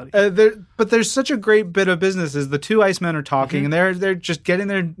personality. But there's such a great bit of business as the two Icemen are talking, and they're just getting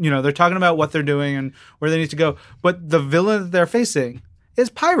their, they're talking about what they're doing and where they need to go. But the villain that they're facing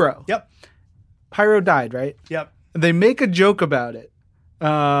is Pyro. Yep. Pyro died, right? Yep. They make a joke about it.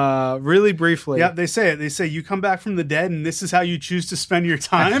 Really briefly. Yeah, they say it. They say you come back from the dead and this is how you choose to spend your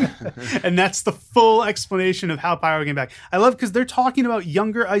time. And that's the full explanation of how Pyro came back. I love because they're talking about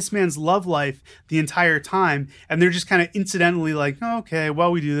younger Iceman's love life the entire time. And they're just kind of incidentally like, oh, okay,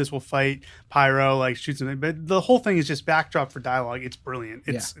 while we do this, we'll fight Pyro, like shoots him. But the whole thing is just backdrop for dialogue. It's brilliant.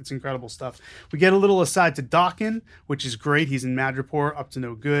 It's incredible stuff. We get a little aside to Daken, which is great. He's in Madripoor, up to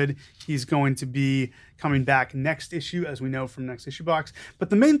no good. He's going to be coming back next issue, as we know from Next Issue Box. But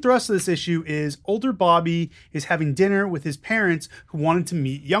the main thrust of this issue is older Bobby is having dinner with his parents who wanted to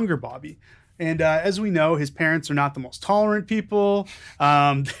meet younger Bobby. And as we know, his parents are not the most tolerant people.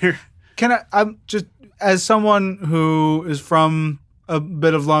 I'm just, as someone who is from a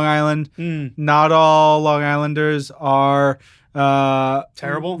bit of Long Island, not all Long Islanders are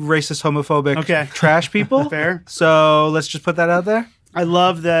terrible, racist, homophobic, trash people. Fair. So let's just put that out there. I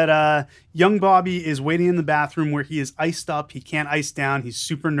love that young Bobby is waiting in the bathroom where he is iced up. He can't ice down. He's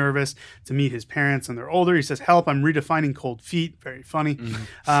super nervous to meet his parents, and they're older. He says, help, I'm redefining cold feet. Very funny.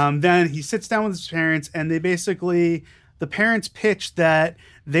 Then he sits down with his parents, and the parents pitch that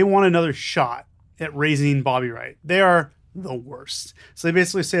they want another shot at raising Bobby right. They are the worst. So they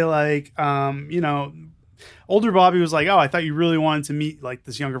basically say, like, older Bobby was like, oh, I thought you really wanted to meet like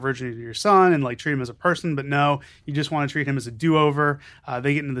this younger version of your son and like treat him as a person, but no, you just want to treat him as a do-over.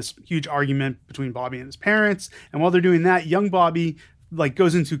 They get into this huge argument between Bobby and his parents. And while they're doing that, young Bobby like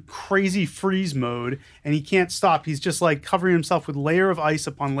goes into crazy freeze mode and he can't stop. He's just like covering himself with layer of ice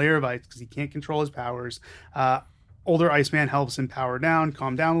upon layer of ice because he can't control his powers. Older Iceman helps him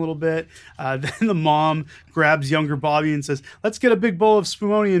calm down a little bit. Then the mom grabs younger Bobby and says, let's get a big bowl of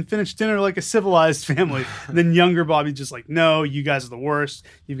spumoni and finish dinner like a civilized family. And then younger Bobby just like, no, you guys are the worst.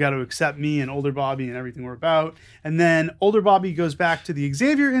 You've got to accept me and older Bobby and everything we're about. And then older Bobby goes back to the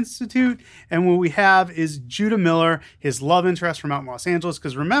Xavier Institute. And what we have is Judah Miller, his love interest from out in Los Angeles.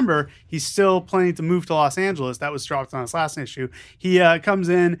 Because remember, he's still planning to move to Los Angeles. That was dropped on his last issue. He comes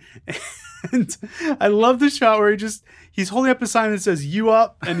in and I love the shot where he's holding up a sign that says "You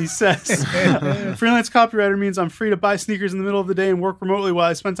up," and he says, "Freelance copywriter means I'm free to buy sneakers in the middle of the day and work remotely while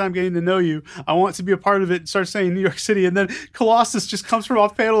I spend time getting to know you. I want to be a part of it." Start saying New York City, and then Colossus just comes from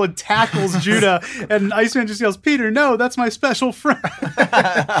off panel and tackles Judah, and Iceman just yells, "Peter, no, that's my special friend."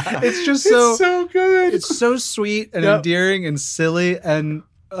 It's just so good. It's so sweet and endearing and silly and.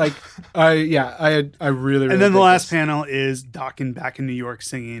 Like, I really. And then the last panel is Daken back in New York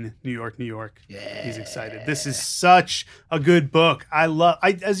singing New York, New York. Yeah. He's excited. This is such a good book.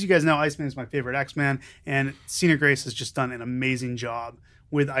 As you guys know, Iceman is my favorite X-Man, and Sina Grace has just done an amazing job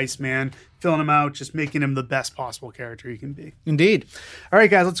with Iceman, filling him out, just making him the best possible character he can be. Indeed. All right,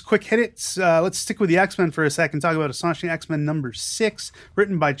 guys, let's quick hit it. Let's stick with the X-Men for a second. Talk about Astonishing X-Men number 6,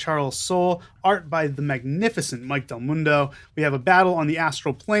 written by Charles Soule, art by the magnificent Mike Del Mundo. We have a battle on the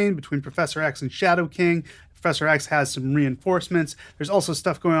astral plane between Professor X and Shadow King. Professor X has some reinforcements. There's also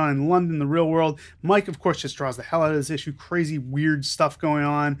stuff going on in London, the real world. Mike, of course, just draws the hell out of this issue. Crazy, weird stuff going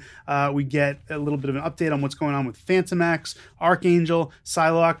on. We get a little bit of an update on what's going on with Phantom X, Archangel,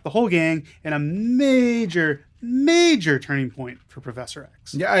 Psylocke, the whole gang, and a major major turning point for Professor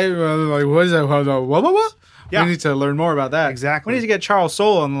X. Yeah, what is that? What? Yeah. We need to learn more about that. Exactly. We need to get Charles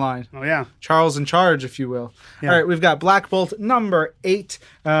Soule on the line. Oh, yeah. Charles in charge, if you will. Yeah. All right, we've got Black Bolt number 8,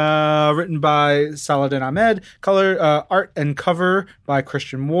 written by Saladin Ahmed, color, art and cover by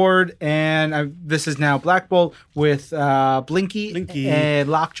Christian Ward, and this is now Black Bolt with Blinky and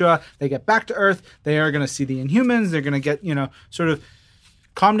Lockjaw. They get back to Earth. They are going to see the Inhumans. They're going to get, sort of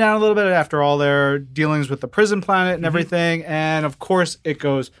calm down a little bit after all their dealings with the prison planet and everything, and of course it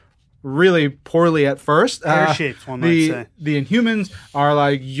goes really poorly at first. Pear-shaped, one might say. The Inhumans are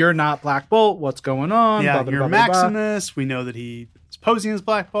like, you're not Black Bolt. What's going on? Yeah, blah, blah, you're blah, blah, blah. Maximus. We know that he is posing as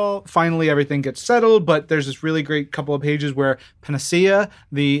Black Bolt. Finally, everything gets settled, but there's this really great couple of pages where Panacea,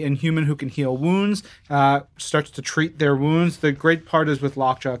 the Inhuman who can heal wounds, starts to treat their wounds. The great part is with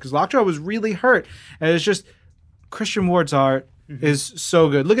Lockjaw, because Lockjaw was really hurt. And it's just, Christian Ward's art is so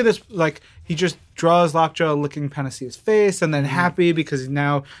good. Look at this, like, he just draws Lockjaw licking Panacea's face, and then happy because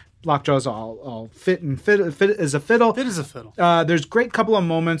now Lockjaw's all fit as a fiddle. Fit as a fiddle. There's great couple of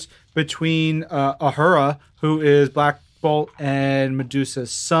moments between Ahura, who is Black Bolt and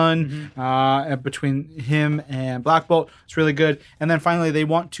Medusa's son, and between him and Black Bolt. It's really good. And then finally, they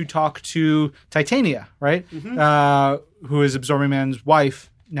want to talk to Titania, right? Who is Absorbing Man's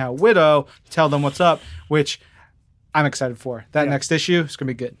wife, now widow, tell them what's up, which I'm excited for. That next issue is going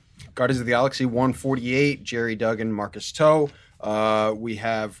to be good. Guardians of the Galaxy 148, Jerry Duggan, Marcus Toe. We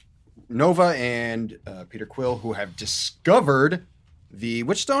have Nova and Peter Quill, who have discovered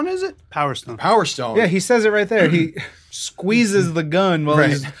which stone is it? Power Stone. Power Stone. Yeah, he says it right there. He squeezes the gun while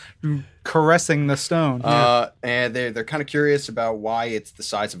he's caressing the stone. And they're kind of curious about why it's the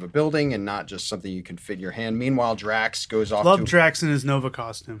size of a building and not just something you can fit in your hand. Meanwhile, Drax goes off Love Drax in his Nova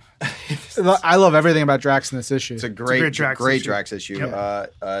costume. I love everything about Drax in this issue. It's a great Drax issue.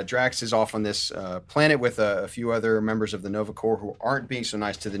 Yep. Drax is off on this planet with a few other members of the Nova Corps who aren't being so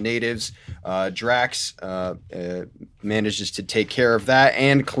nice to the natives. Drax manages to take care of that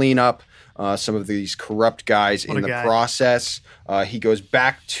and clean up some of these corrupt guys in the process. He goes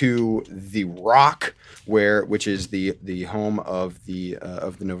back to the Rock, which is the home of the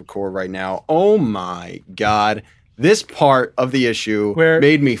Nova Corps right now. Oh my God. This part of the issue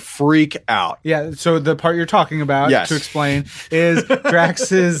made me freak out. Yeah, so the part you're talking about, to explain, is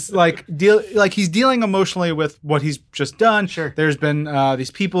Drax is he's dealing emotionally with what he's just done. Sure. There's been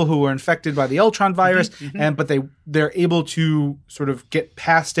these people who were infected by the Ultron virus, but they're able to sort of get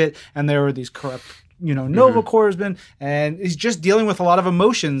past it, and there are these corrupt Nova Corpsmen, and he's just dealing with a lot of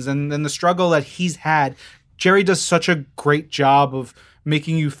emotions and the struggle that he's had. Jerry does such a great job of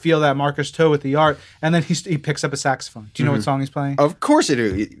making you feel that Marcus Toe with the art, and then he picks up a saxophone. Do you know what song he's playing? Of course I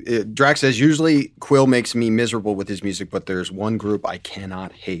do. Drax says, usually Quill makes me miserable with his music, but there's one group I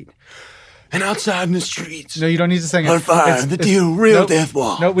cannot hate. And outside in the streets, no, you don't need to sing it. On fire, the deal, real death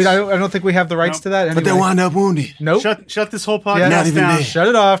wall. No, I don't think we have the rights to that. Anyway. But they wind up wounded. Nope. Shut this whole podcast down. there. Shut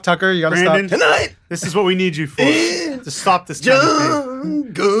it off, Tucker. You got to stop. Tonight. This is what we need you for. To stop this kind of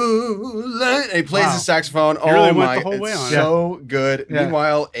thing. And he plays the saxophone. He really went the whole way on it. So good. Yeah.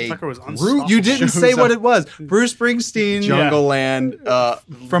 Meanwhile, Tucker was unstoppable. You didn't say what it was. Bruce Springsteen, Jungle Land,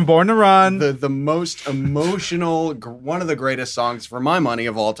 from Born to Run. the most emotional, one of the greatest songs for my money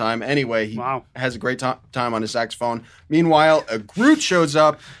of all time. Anyway, he has a great time on his saxophone. Meanwhile, Groot shows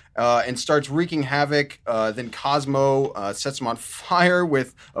up and starts wreaking havoc. Then Cosmo sets him on fire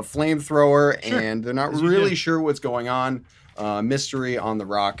with a flamethrower, and they're not really sure what's going on. Mystery on the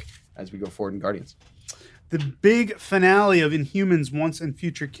Rock as we go forward in Guardians. The big finale of Inhumans Once and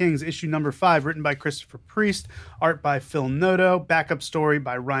Future Kings, issue number 5, written by Christopher Priest, art by Phil Noto, backup story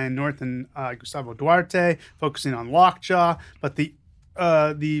by Ryan North and Gustavo Duarte, focusing on Lockjaw. But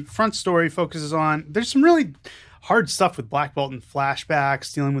the front story focuses on, there's some really hard stuff with Black Bolt and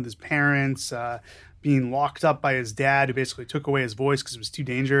flashbacks, dealing with his parents, being locked up by his dad, who basically took away his voice because it was too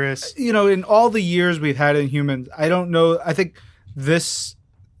dangerous. In all the years we've had Inhumans, I don't know. I think this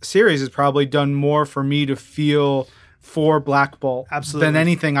series has probably done more for me to feel for Black Bolt than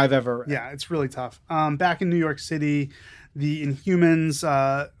anything I've ever read. Yeah, it's really tough. Back in New York City, the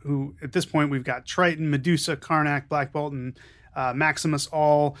Inhumans, who at this point we've got Triton, Medusa, Karnak, Black Bolt, and Maximus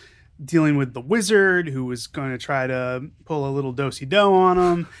all dealing with the Wizard, who was going to try to pull a little do-si-do on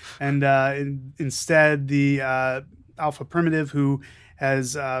him. And instead, the Alpha Primitive, who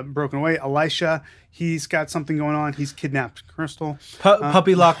has broken away, Elisha, he's got something going on. He's kidnapped Crystal.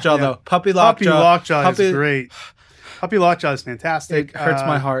 Puppy Lockjaw, though. Puppy Lockjaw. Puppy Lockjaw is great. Puppy Lockjaw is fantastic. It hurts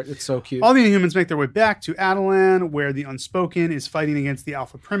my heart. It's so cute. All the Inhumans make their way back to Adelan, where the Unspoken is fighting against the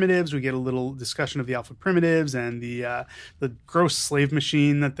Alpha Primitives. We get a little discussion of the Alpha Primitives and the gross slave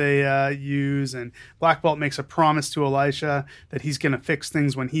machine that they use. And Black Bolt makes a promise to Elisha that he's going to fix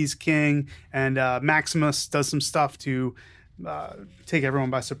things when he's king. And Maximus does some stuff to take everyone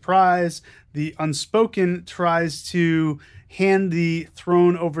by surprise. The Unspoken tries to hand the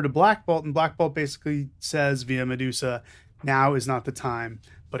throne over to Black Bolt, and Black Bolt basically says via Medusa, now is not the time,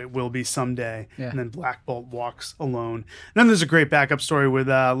 but it will be someday. Yeah. And then Black Bolt walks alone. And then there's a great backup story with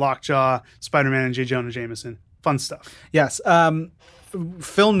Lockjaw, Spider-Man, and J. Jonah Jameson. Fun stuff. Yes.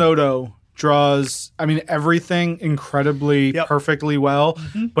 Phil Noto draws, everything incredibly perfectly well,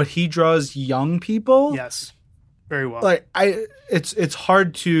 but he draws young people. Yes. Very well. It's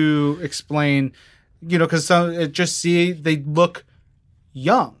hard to explain, because they look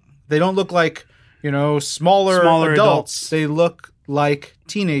young. They don't look like, smaller adults. They look like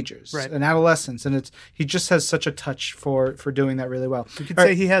teenagers and adolescents, and he just has such a touch for doing that really well. You could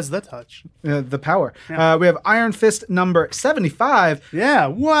say he has the touch. The power. Yeah. We have Iron Fist number 75. Yeah,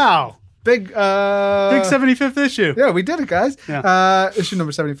 wow. Big 75th issue. Yeah, we did it, guys. Yeah. Issue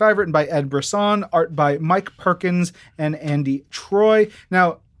number 75, written by Ed Brisson, art by Mike Perkins and Andy Troy.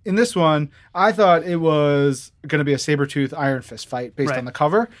 Now, in this one, I thought it was going to be a Sabretooth Iron Fist fight based on the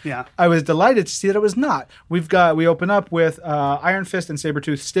cover. Yeah. I was delighted to see that it was not. We open up with Iron Fist and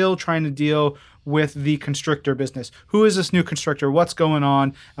Sabretooth still trying to deal with the Constrictor business. Who is this new Constrictor? What's going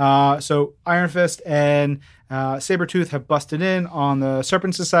on? So Iron Fist and Sabretooth have busted in on the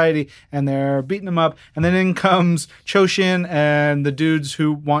Serpent Society, and they're beating them up. And then in comes Choshin and the dudes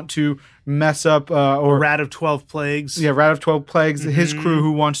who want to mess up Rat of 12 Plagues. Yeah, Rat of 12 Plagues, his crew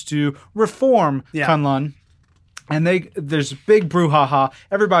who wants to reform Kunlun. And there's a big brouhaha.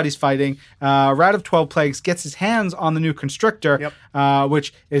 Everybody's fighting. Rat of 12 Plagues gets his hands on the new Constrictor,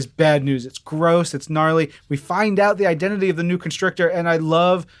 which is bad news. It's gross. It's gnarly. We find out the identity of the new Constrictor, and I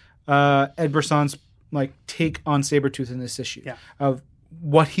love Ed Brisson's take on Sabretooth in this issue of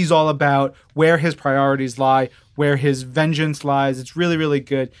what he's all about, where his priorities lie, where his vengeance lies. It's really, really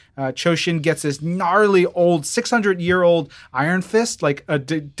good. Choshin gets this gnarly old 600-year-old Iron Fist, like a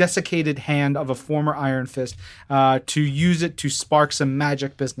desiccated hand of a former Iron Fist, to use it to spark some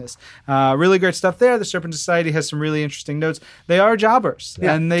magic business. Really great stuff there. The Serpent Society has some really interesting notes. They are jobbers,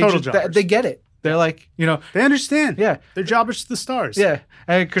 and jobbers. They get it. They're like, they understand. Yeah. They're jobbers to the stars. Yeah.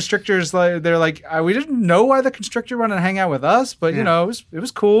 And Constrictors, they're like, we didn't know why the Constrictor wanted to hang out with us, but, it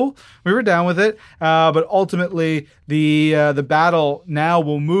was cool. We were down with it. But ultimately, the battle now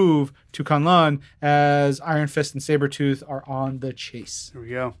will move to Kunlun as Iron Fist and Sabretooth are on the chase. There we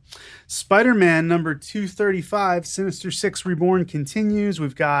go. Spider-Man number 235, Sinister Six Reborn continues.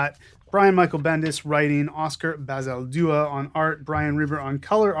 We've got Brian Michael Bendis writing, Oscar Bazaldua on art, Brian River on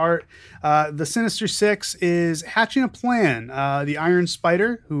color art. The Sinister Six is hatching a plan. The Iron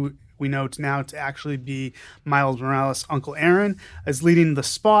Spider, who we know now to actually be Miles Morales' Uncle Aaron, is leading the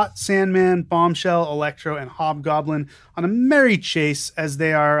Spot, Sandman, Bombshell, Electro, and Hobgoblin on a merry chase as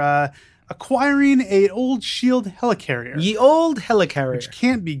they are acquiring an old SHIELD helicarrier. Ye old helicarrier. Which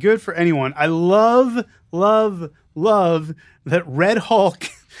can't be good for anyone. I love that Red Hulk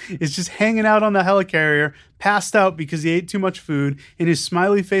is just hanging out on the helicarrier, passed out because he ate too much food, in his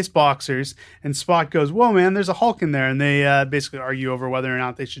smiley face boxers. And Spot goes, whoa, man, there's a Hulk in there. And they basically argue over whether or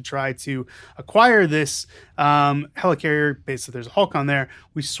not they should try to acquire this helicarrier. Basically, there's a Hulk on there.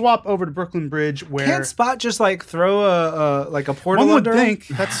 We swap over to Brooklyn Bridge, where... Can't Spot just throw a portal one would under think.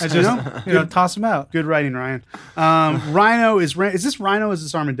 him? That's, toss him out. Good writing, Ryan. Rhino is this Rhino or is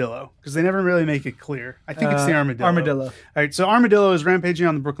this Armadillo? Because they never really make it clear. I think it's the Armadillo. Armadillo. All right, so Armadillo is rampaging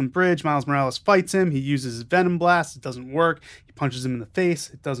on the Brooklyn Bridge. Miles Morales fights him. He uses his Venom Blast. It doesn't work. He punches him in the face.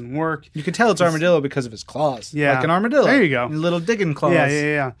 It doesn't work. You can tell it's Armadillo because of his claws. Yeah. Like an armadillo. There you go. Little digging claws.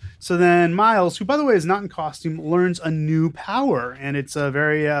 Yeah. So then Miles, who by the way is not in costume, learns a new power. And it's a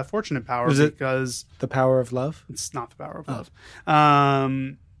very fortunate power because... the power of love? It's not the power of love.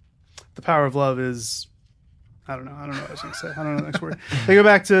 The power of love is... I don't know what I was going to say. I don't know the next word. They go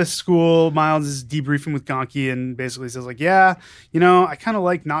back to school. Miles is debriefing with Gonki and basically says I kind of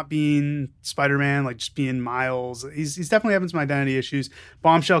like not being Spider-Man, like just being Miles. He's definitely having some identity issues.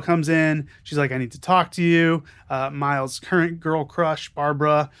 Bombshell comes in. She's like, I need to talk to you. Miles' current girl crush,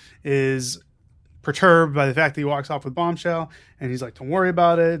 Barbara, is perturbed by the fact that he walks off with Bombshell, and he's like, don't worry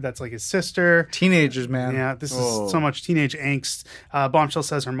about it. That's like his sister. Teenagers, man. Yeah, this is so much teenage angst. Bombshell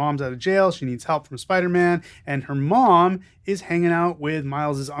says her mom's out of jail. She needs help from Spider-Man, and her mom is hanging out with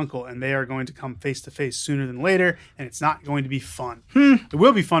Miles' uncle, and they are going to come face to face sooner than later, and it's not going to be fun. It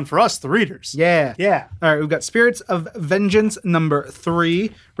will be fun for us, the readers. Yeah. Yeah. All right, we've got Spirits of Vengeance number 3,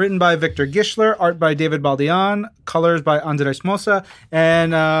 written by Victor Gischler, art by David Baldeon, colors by Andres Mosa,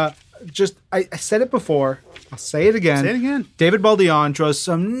 and I said it before, I'll say it again. Say it again. David Baldeon draws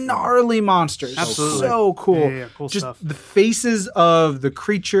some gnarly monsters. Absolutely. So cool. Yeah, cool just stuff. the faces of the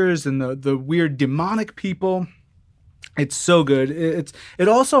creatures and the weird demonic people. It's so good. It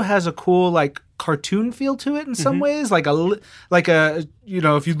also has a cool like cartoon feel to it in some ways, like a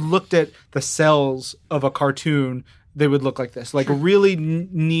if you looked at the cells of a cartoon, they would look like this, like a really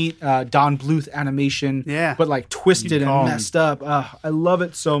neat Don Bluth animation, but like twisted and messed up. I love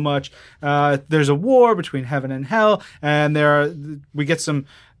it so much. There's a war between heaven and hell, and we get some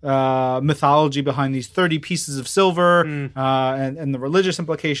mythology behind these 30 pieces of silver and the religious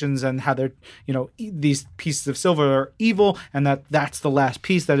implications, and how they're these pieces of silver are evil, and that's the last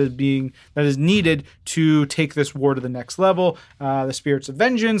piece that is needed to take this war to the next level. The spirits of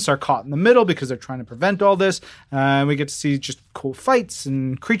vengeance are caught in the middle because they're trying to prevent all this, and we get to see just cool fights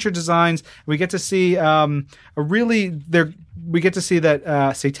and creature designs. We get to see we get to see that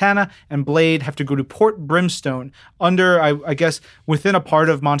Satana and Blade have to go to Port Brimstone under, I guess, within a part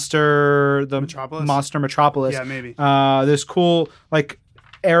of Monster Metropolis. Yeah, maybe. This cool like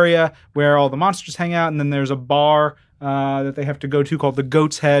area where all the monsters hang out, and then there's a bar that they have to go to called the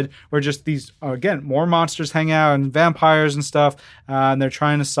Goat's Head, where just these more monsters hang out and vampires and stuff, and they're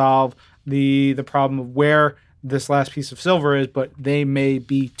trying to solve the problem of where this last piece of silver is, but they may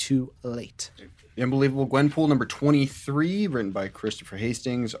be too late. The Unbelievable Gwenpool number 23, written by Christopher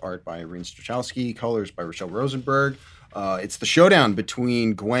Hastings, art by Irene Strachowski, colors by Rochelle Rosenberg. It's the showdown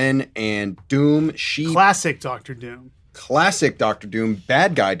between Gwen and Doom. Classic Doctor Doom. Classic Doctor Doom,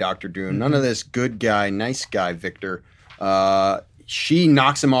 bad guy Doctor Doom. None of this good guy, nice guy Victor. She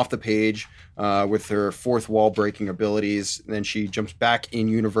knocks him off the page with her fourth wall breaking abilities. Then she jumps back in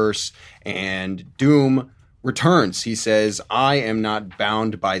universe, and Doom returns. He says, I am not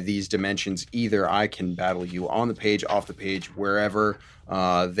bound by these dimensions either. I can battle you on the page, off the page, wherever.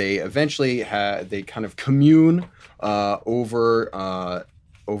 They eventually they kind of commune over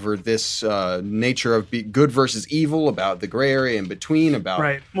this nature of good versus evil, about the gray area in between, about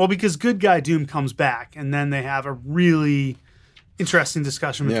right. Well, because good guy Doom comes back, and then they have a really interesting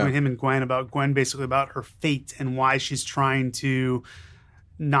discussion between him and Gwen basically about her fate and why she's trying to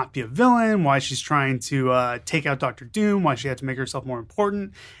not be a villain, why she's trying to take out Dr. Doom, why she had to make herself more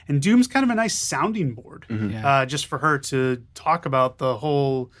important. And Doom's kind of a nice sounding board just for her to talk about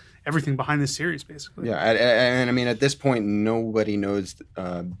everything behind this series, basically. Yeah, and I mean, at this point, nobody knows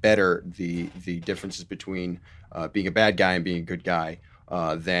better the differences between being a bad guy and being a good guy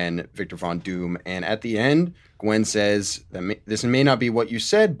than Victor Von Doom. And at the end, Gwen says, this may not be what you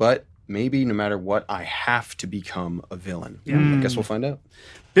said, but maybe no matter what, I have to become a villain. Yeah. I guess we'll find out.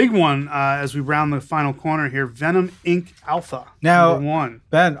 Big one as we round the final corner here, Venom Inc. Alpha, now, number 1.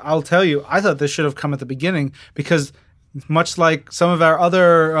 Ben, I'll tell you, I thought this should have come at the beginning, because much like some of our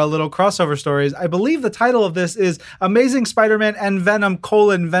other little crossover stories, I believe the title of this is Amazing Spider-Man and Venom: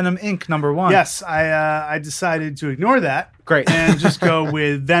 Venom Inc. number 1. Yes, I decided to ignore that. Great. And just go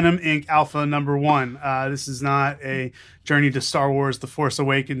with Venom Inc. Alpha number 1. This is not a journey to Star Wars, The Force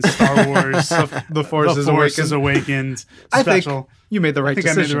Awakens, Star Wars, The Force is Awakened special. I think you made the right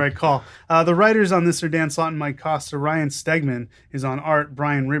decision. I made the right call. The writers on this are Dan Slott and Mike Costa. Ryan Stegman is on art.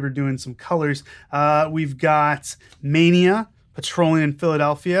 Brian Ribber doing some colors. We've got Mania patrolling in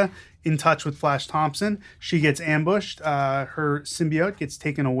Philadelphia, in touch with Flash Thompson. She gets ambushed. Her symbiote gets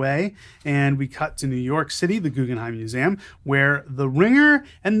taken away, and we cut to New York City, the Guggenheim Museum, where the Ringer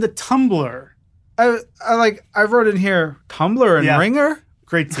and the Tumbler. I wrote in here Tumbler and Ringer.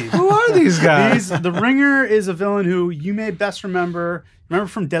 Great team. Who are these guys? The Ringer is a villain who you may best remember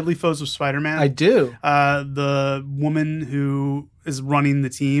from Deadly Foes of Spider-Man? I do. The woman who is running the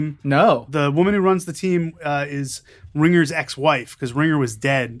team. No. The woman who runs the team is Ringer's ex-wife, because Ringer was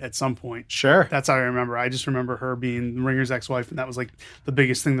dead at some point. Sure. That's how I remember. I just remember her being Ringer's ex-wife, and that was like the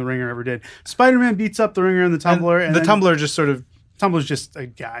biggest thing the Ringer ever did. Spider-Man beats up the Ringer and the Tumbler. And the Tumbler just sort of... Tumbler's just a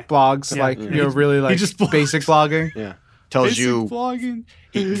guy. Blogs, really like basic blogging. Yeah. Tells basic you blogging.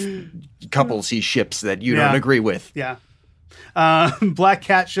 couples he ships that you don't agree with. Yeah. Black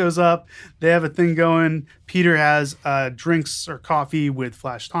Cat shows up. They have a thing going. Peter has drinks or coffee with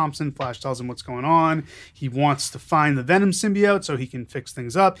Flash Thompson. Flash tells him what's going on. He wants to find the Venom symbiote so he can fix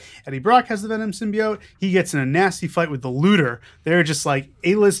things up. Eddie Brock has the Venom symbiote. He gets in a nasty fight with the Looter. They're just like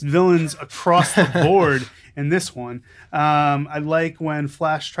A-list villains across the board in this one. I like when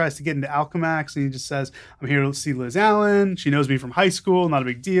Flash tries to get into Alchemax and he just says, I'm here to see Liz Allen. She knows me from high school. Not a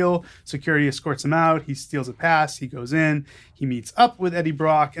big deal. Security escorts him out. He steals a pass. He goes in. He meets up with Eddie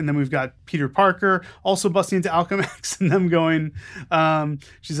Brock. And then we've got Peter Parker also busting into Alchemax and them going,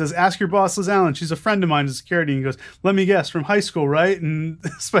 she says, ask your boss, Liz Allen. She's a friend of mine in security. And he goes, let me guess, from high school, right? And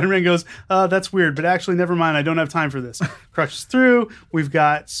Spider-Man goes, that's weird, but actually, never mind. I don't have time for this. Crushes through. We've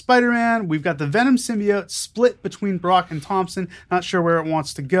got Spider-Man. We've got the Venom symbiote split between Brock and Thompson. Not sure where it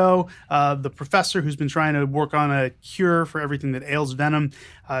wants to go. The professor, who's been trying to work on a cure for everything that ails Venom,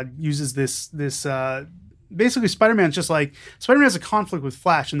 uses this basically Spider-Man's just like, Spider-Man has a conflict with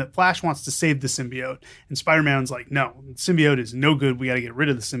Flash and that Flash wants to save the symbiote. And Spider-Man's like, no, the symbiote is no good. We got to get rid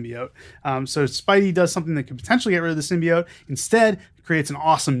of the symbiote. So Spidey does something that could potentially get rid of the symbiote. Instead, creates an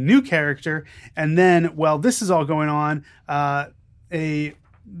awesome new character. And then, while this is all going on, a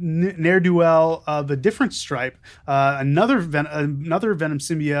ne'er-do-well of a different stripe, another Venom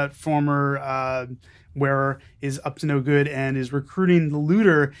symbiote, former wearer, is up to no good and is recruiting the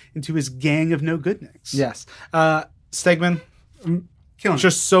Looter into his gang of no goodniks. Yes. Stegman, Killing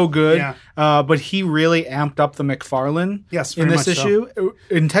just so good. Yeah. But he really amped up the McFarlane Yes, in very this much so. issue.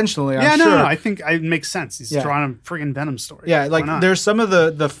 Intentionally, I'm Yeah, sure. no, I think it makes sense. He's drawing a friggin' Venom story. Yeah, Why like not? there's some of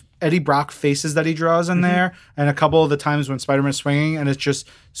the Eddie Brock faces that he draws in there, and a couple of the times when Spider-Man's swinging, and it's just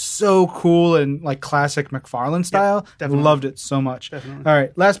so cool and like classic McFarlane style. definitely. Loved it so much. Definitely. All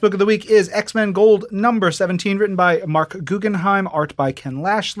right, last book of the week is X-Men Gold number 17, written by Mark Guggenheim, art by Ken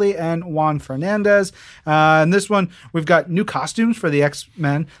Lashley and Juan Fernandez. And this one, we've got new costumes for the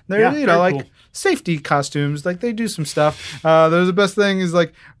X-Men. They're Yeah, very like cool. safety costumes. Like they do some stuff. There's the best thing is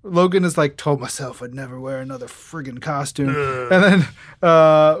like Logan is like, told myself I'd never wear another friggin' costume. And then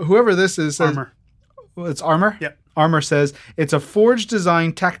whoever this is says, Armor. it's Armor? Yep. Armor says, it's a forged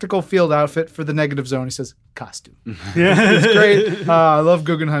design tactical field outfit for the negative zone. He says, costume. It's great. I love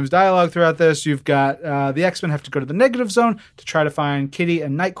Guggenheim's dialogue throughout this. You've got the X-Men have to go to the negative zone to try to find Kitty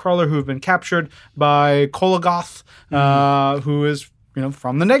and Nightcrawler, who have been captured by Kolagoth, who is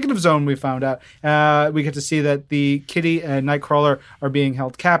from the negative zone, we found out. We get to see that the Kitty and Nightcrawler are being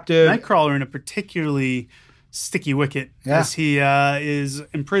held captive. Nightcrawler in a particularly sticky wicket as he is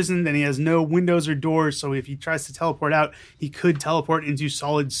imprisoned and he has no windows or doors. So if he tries to teleport out, he could teleport into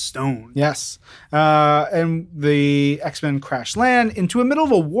solid stone. Yes. And the X-Men crash land into the middle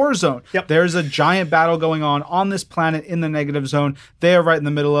of a war zone. Yep. There's a giant battle going on this planet in the negative zone. They are right in the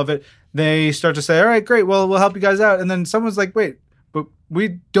middle of it. They start to say, all right, great. Well, we'll help you guys out. And then someone's like, wait, but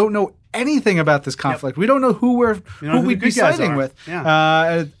we don't know anything about this conflict. We don't know who we'd be siding with.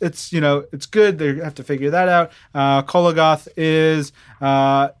 Yeah. It's it's good. They have to figure that out. Kolagoth is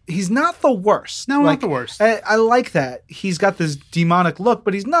he's not the worst. No, not the worst. I like that. He's got this demonic look,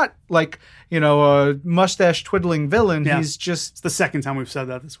 but he's not like a mustache twiddling villain. Yeah. He's just. It's the second time we've said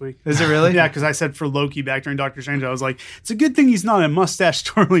that this week. Is it really? Yeah, because I said for Loki back during Doctor Strange, I was like, it's a good thing he's not a mustache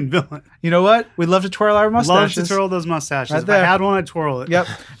twirling villain. You know what? We'd love to twirl our mustaches. Love to twirl those mustaches. Right If there. I had one, I'd twirl it. Yep.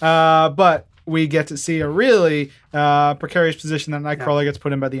 But we get to see a really precarious position that Nightcrawler gets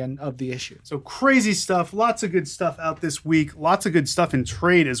put in by the end of the issue. So crazy stuff. Lots of good stuff out this week. Lots of good stuff in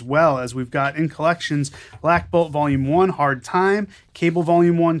trade as well, as we've got in collections Black Bolt Volume 1, Hard Time, Cable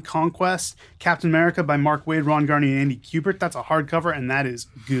Volume 1, Conquest, Captain America by Mark Waid, Ron Garney, and Andy Kubert. That's a hardcover, and that is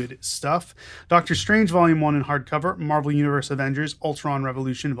good stuff. Doctor Strange Volume 1 in hardcover, Marvel Universe Avengers, Ultron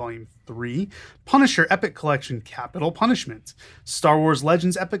Revolution Volume 3, Punisher Epic Collection, Capital Punishment, Star Wars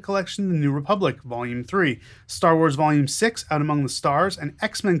Legends Epic Collection, The New Republic Volume 3, Star Wars Volume 6, Out Among the Stars, and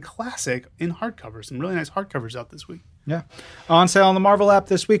X-Men Classic in hardcover. Some really nice hardcovers out this week. Yeah. On sale on the Marvel app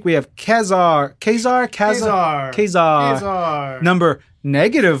this week, we have Kazar. Number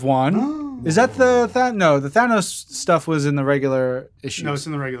 -1. Is that the No, the Thanos stuff was in the regular issues. No, it's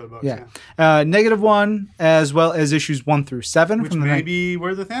in the regular books. Yeah. -1, as well as issues 1 through 7. Which from the may be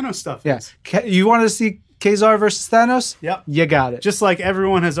where the Thanos stuff Yeah. is. You want to see Kazar versus Thanos? Yep. You got it. Just like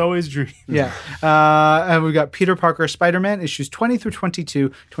everyone has always dreamed. Yeah. And we've got Peter Parker Spider-Man, issues 20 through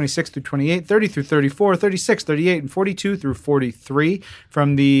 22, 26 through 28, 30 through 34, 36, 38, and 42 through 43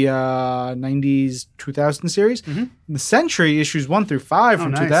 from the 90s 2000 series. The Century, issues 1 through 5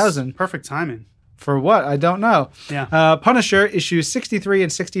 from nice. 2000. Perfect timing. For what? I don't know. Yeah. Punisher issues 63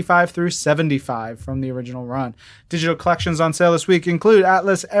 and 65 through 75 from the original run. Digital collections on sale this week include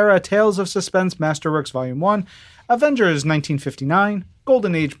Atlas Era Tales of Suspense Masterworks Volume 1, Avengers 1959,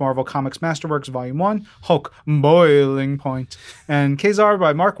 Golden Age Marvel Comics Masterworks Volume 1, Hulk Boiling Point, and Kazar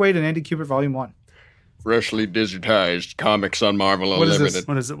by Mark Waid and Andy Kubert Volume 1. Freshly digitized comics on Marvel What is Unlimited. this?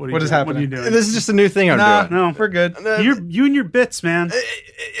 What is it? What is What happening? are you doing? This is just a new thing I'm doing. No, We're good. you and your bits, man.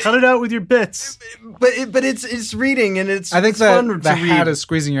 Cut it out with your bits. But it's reading and it's I think fun the to read. hat is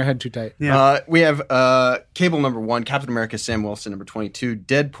squeezing your head too tight. Yeah. We have Cable number 1, Captain America Sam Wilson number 22,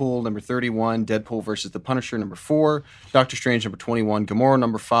 Deadpool number 31, Deadpool versus the Punisher number 4, Doctor Strange number 21, Gamora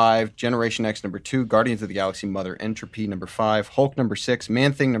number 5, Generation X number 2, Guardians of the Galaxy Mother Entropy number 5, Hulk number 6,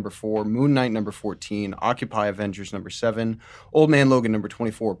 Man-Thing number 4, Moon Knight number 14, Occupy Avengers number 7, Old Man Logan number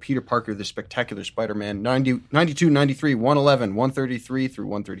 24, Peter Parker the Spectacular Spider-Man 92, 93, 111, 133 through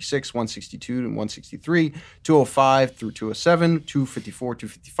 136, 162 and 163, 205 through 207, 254,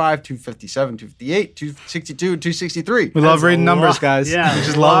 255, 257, 258, 262, 263. We love reading numbers, guys. Yeah, We there's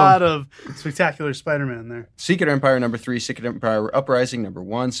just a love lot them. of Spectacular Spider-Man there. Secret Empire number 3, Secret Empire Uprising number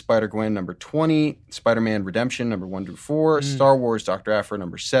 1, Spider-Gwen number 20, Spider-Man Redemption number 1 through 4, Star Wars Dr. Aphra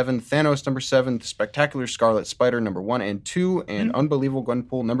number 7, Thanos number 7, The Spectacular Scarlet Spider number 1 and 2, and Unbelievable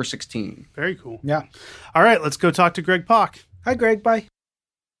Gwenpool number 16. Very cool. Yeah. All right, let's go talk to Greg Pak. Hi, Greg. Bye.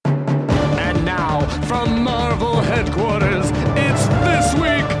 And now, from Marvel headquarters, it's This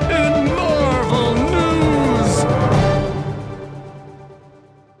Week in Marvel News.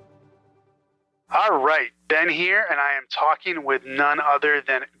 All right, Ben here, and I am talking with none other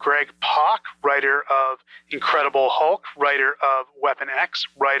than Greg Pak, writer of Incredible Hulk, writer of Weapon X,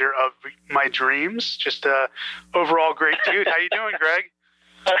 writer of My Dreams. Just a overall great dude. How you doing, Greg?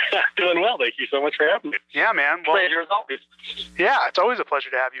 Doing well. Thank you so much for having me. Yeah, man. Well, Pleasure as always. yeah, it's always a pleasure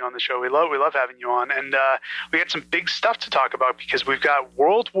to have you on the show. We love having you on, and we got some big stuff to talk about because we've got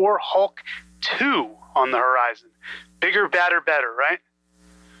World War Hulk 2 on the horizon. Bigger, badder, better, right?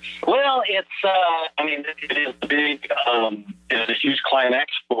 Well, it's, it is a big, it is a huge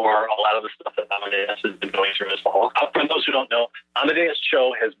climax for a lot of the stuff that Amadeus has been going through as the Hulk. For those who don't know, Amadeus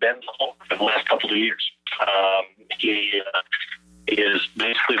Cho has been the Hulk for the last couple of years. He is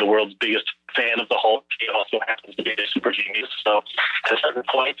basically the world's biggest fan of the Hulk. He also happens to be a super genius. So at a certain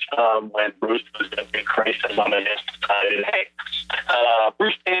point, when Bruce was in a big crisis, Amadeus decided, hey,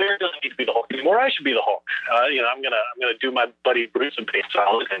 Bruce Banner doesn't need to be the Hulk anymore. I should be the Hulk. I'm gonna do my buddy Bruce a big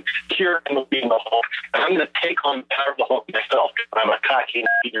solid and cure him of being the Hulk. And I'm gonna take on the power of the Hulk myself. I'm a cocky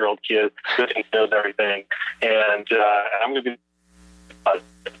 18-year-old kid who thinks he knows everything, and I'm gonna be. I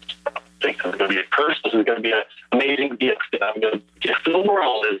think this is going to be a curse. This is going to be an amazing gift. And I'm going to gift to the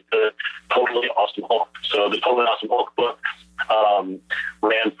world as the Totally Awesome Hulk. So the Totally Awesome Hulk book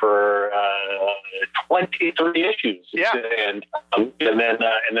ran for 23 issues. Yeah. And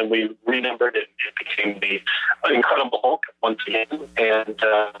then we renumbered it. It became the Incredible Hulk once again,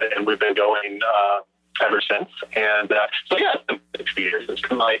 and we've been going ever since. And so yeah, it's been 2 years. It's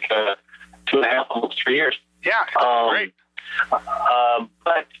been like 2.5, almost 3 years. Yeah, great.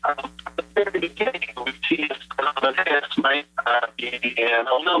 But at the very beginning, we see Amadeus might be in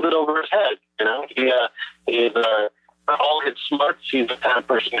a little bit over his head. You know, he is all his smarts. He's the kind of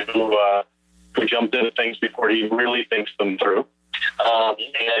person who jumps into things before he really thinks them through. And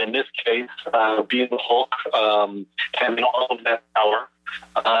in this case, being the Hulk, having all of that power,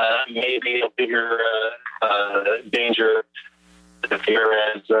 may be a bigger danger here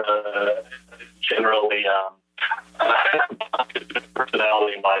as generally.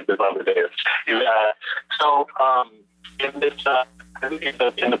 Personality wise as Amadeus. So in this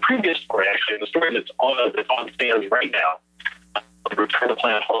in the previous story, actually, in the story that's on stands right now, Return to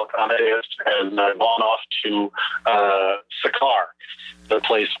Planet Hulk, Amadeus has gone off to Sakaar, the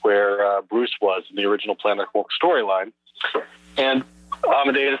place where Bruce was in the original Planet Hulk storyline, and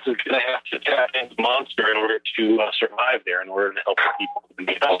Amadeus is going to have to tap into the monster in order to survive there, in order to help the people in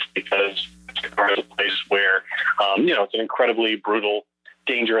the health, because Sakaar is a place where, it's an incredibly brutal,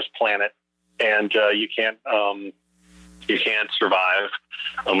 dangerous planet, and you can't survive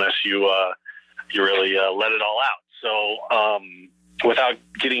unless you really let it all out. So, without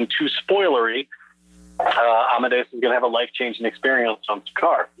getting too spoilery, Amadeus is going to have a life-changing experience on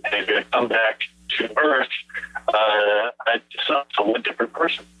Sakaar, and he's going to come back to Earth a somewhat different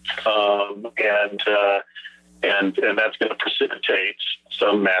person, and that's going to precipitate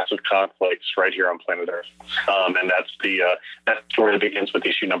some massive conflicts right here on planet Earth, and that's that story that begins with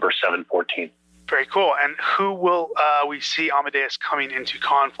issue number 714. Very cool. And who will we see Amadeus coming into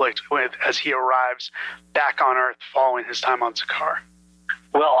conflict with as he arrives back on Earth following his time on Sakaar?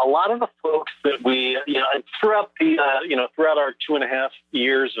 Well, a lot of the folks that we, throughout the, throughout our 2.5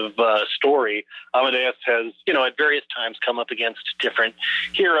 years of story, Amadeus has, at various times come up against different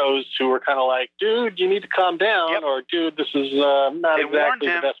heroes who are kind of like, dude, you need to calm down, or dude, this is not exactly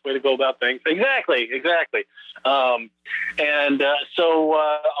the best way to go about things. Exactly. So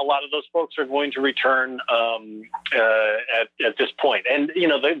a lot of those folks are going to return at this point. And,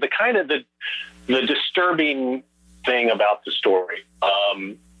 the kind of the disturbing thing about the story,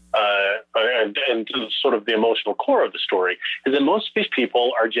 and sort of the emotional core of the story, is that most of these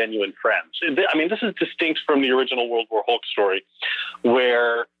people are genuine friends. I mean, this is distinct from the original World War Hulk story,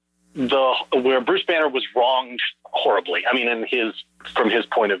 where Bruce Banner was wronged horribly. I mean, from his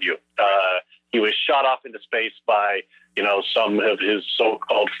point of view, he was shot off into space by some of his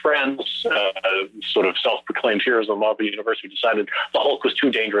so-called friends, sort of self-proclaimed heroes of the Marvel Universe, who decided the Hulk was too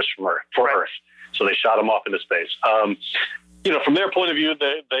dangerous for Earth. So they shot him off into space. From their point of view,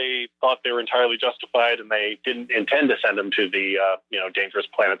 they thought they were entirely justified, and they didn't intend to send him to the dangerous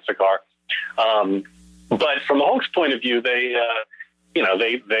planet Sakaar. But from the Hulk's point of view,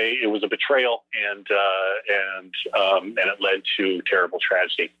 it was a betrayal, and it led to terrible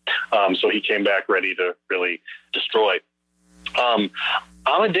tragedy. So he came back ready to really destroy.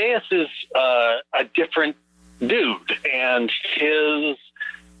 Amadeus is a different dude, and his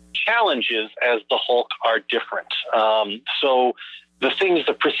challenges as the Hulk are different. So the things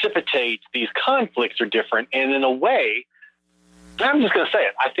that precipitate these conflicts are different, and in a way, I'm just going to say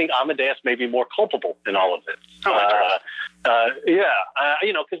it, I think Amadeus may be more culpable in all of this.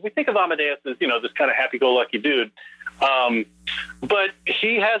 Because we think of Amadeus as, this kind of happy-go-lucky dude. But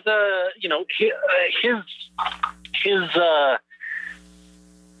he has his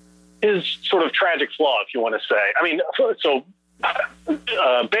sort of tragic flaw, if you want to say. I mean, so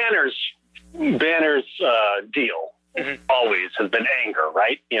Banner's deal always has been anger,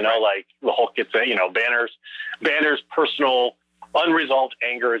 right? Like the Hulk gets, Banner's personal unresolved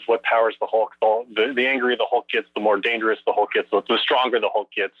anger is what powers the Hulk. The angrier the Hulk gets, the more dangerous the Hulk gets, the stronger the Hulk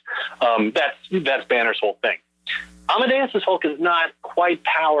gets. That's Banner's whole thing. Amadeus's Hulk is not quite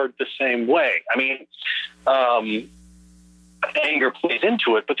powered the same way. I mean, anger plays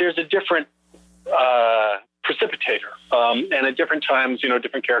into it, but there's a different precipitator. And at different times,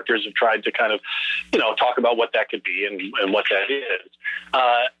 different characters have tried to kind of, talk about what that could be and what that is.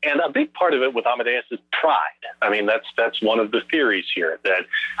 And a big part of it with Amadeus is pride. I mean, that's one of the theories here, that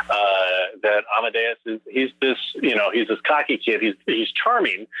Amadeus he's this cocky kid. He's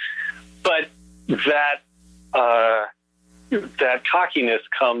charming, but that cockiness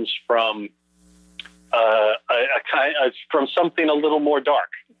comes from from something a little more dark,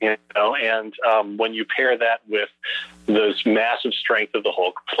 and when you pair that with this massive strength of the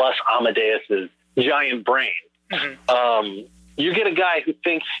Hulk plus Amadeus's giant brain, you get a guy who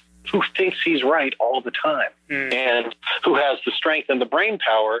thinks he's right all the time, and who has the strength and the brain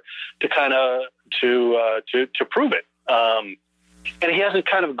power to kind of to prove it. And he hasn't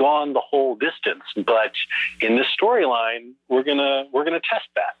kind of gone the whole distance, but in this storyline, we're gonna test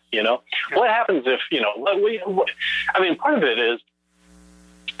that. What happens if I mean, part of it is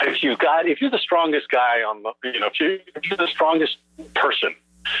if you're the strongest guy on the, if you're the strongest person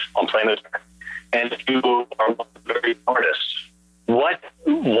on planet Earth, and if you are one of the very artists, why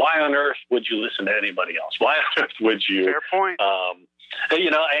on earth would you listen to anybody else? Why on earth would you? Fair point.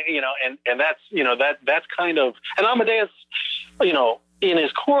 And that's kind of, and Amadeus, in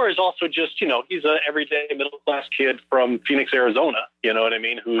his core is also just, he's a everyday middle class kid from Phoenix, Arizona. You know what I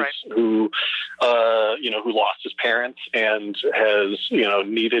mean? Who lost his parents and has,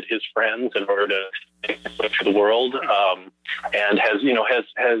 needed his friends in order to take to the world. And has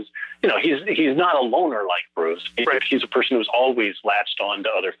he's not a loner like Bruce. He's a person who's always latched on to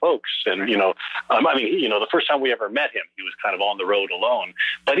other folks. And, the first time we ever met him, he was kind of on the road alone.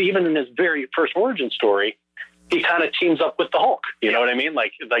 But even in his very first origin story, he kind of teams up with the Hulk. You know what I mean?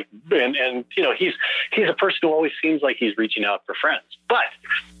 He's a person who always seems like he's reaching out for friends. But,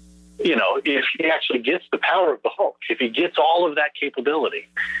 if he actually gets the power of the Hulk, if he gets all of that capability,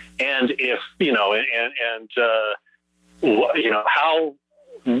 and if,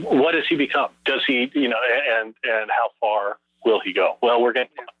 what does he become? Does he, and how far will he go? Well, we're going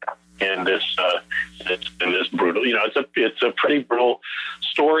to in this brutal, it's a pretty brutal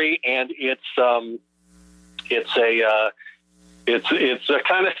story, and it's a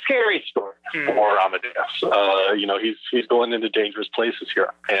kind of scary story for Amadeus. He's going into dangerous places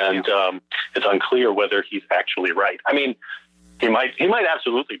here, and it's unclear whether he's actually right. I mean, he might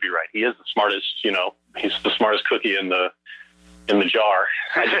absolutely be right. He is the smartest. He's the smartest cookie in the jar.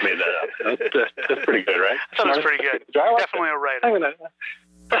 I just made that up. That's pretty good, right? I thought it was pretty good. Definitely a writer.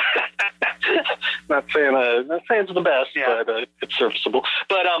 Not saying it's the best, but it's serviceable.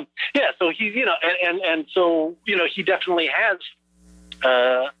 But so he, and so he definitely has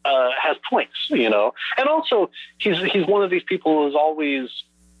points, and also he's one of these people who's always,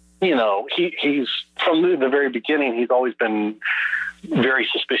 he's from the very beginning. He's always been very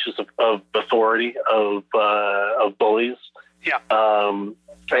suspicious of authority, of bullies. Yeah.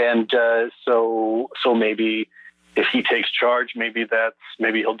 So maybe if he takes charge, maybe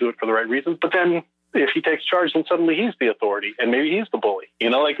he'll do it for the right reasons. But then if he takes charge, then suddenly he's the authority, and maybe he's the bully.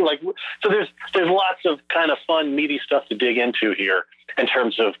 So there's lots of kind of fun, meaty stuff to dig into here in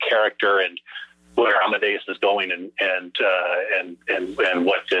terms of character and where Amadeus is going, and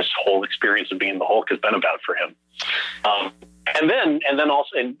what this whole experience of being the Hulk has been about for him. And then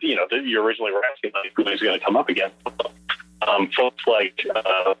also, you originally were asking like who's going to come up again. Folks like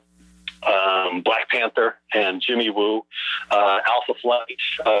Black Panther and Jimmy Woo, Alpha Flight,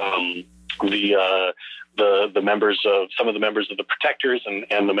 the members of some of the members of the Protectors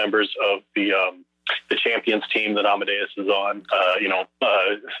and the members of the Champions team that Amadeus is on.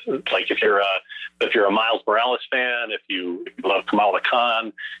 Like if you're a Miles Morales fan, if you love Kamala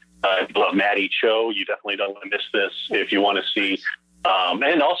Khan, if you love Matty Cho, you definitely don't want to miss this. If you want to see,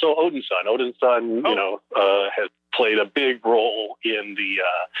 and also Odin's son, has played a big role in the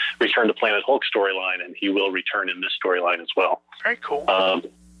Return to Planet Hulk storyline, and he will return in this storyline as well. Very cool.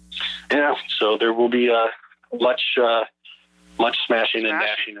 So there will be much smashing and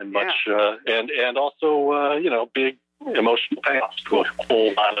dashing, and much and also big emotional payoffs to a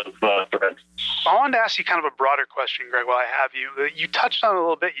whole lot of threads. I wanted to ask you kind of a broader question, Greg, while I have you. You touched on it a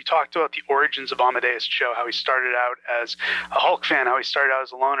little bit. You talked about the origins of Amadeus Cho, how he started out as a Hulk fan, how he started out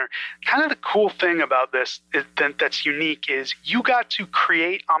as a loner. Kind of the cool thing about this that's unique is you got to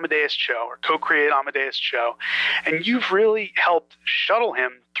create Amadeus Cho, or co-create Amadeus Cho, and you've really helped shuttle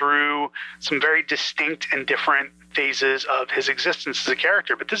him through some very distinct and different phases of his existence as a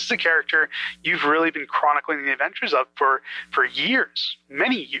character. But this is a character you've really been chronicling the adventures of for years,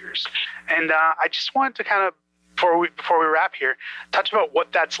 many years. And I just wanted to kind of, before we wrap here, touch about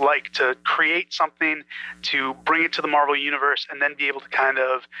what that's like to create something, to bring it to the Marvel Universe, and then be able to kind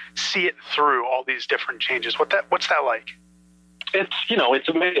of see it through all these different changes. What's that like? It's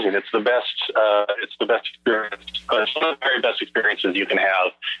amazing. It's the best. It's the best experience. It's one of the very best experiences you can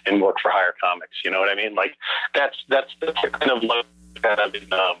have in work for hire comics. You know what I mean? Like that's the kind of look that I've been.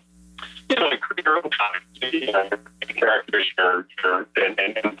 Create your own comics. Characters, and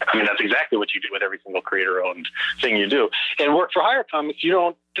I mean that's exactly what you do with every single creator-owned thing you do. And work for hire comics,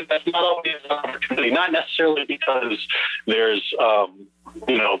 that's not always an opportunity. Not necessarily because there's,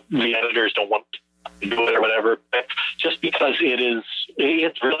 the editors don't want to do it or whatever, but just because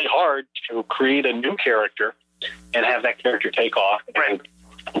it's really hard to create a new character and have that character take off and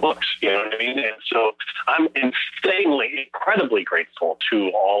looks, you know what I mean? And so I'm incredibly grateful to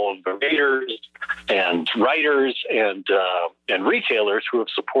all of the readers and writers and retailers who have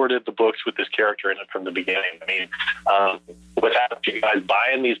supported the books with this character in it from the beginning. I mean, without you guys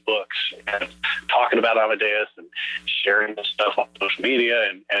buying these books and talking about Amadeus and sharing this stuff on social media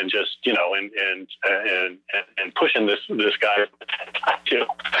and just, and pushing this guy to,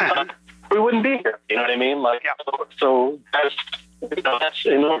 we wouldn't be here. You know what I mean? Like, so that's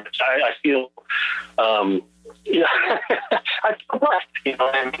enormous. I feel, I feel blessed. You know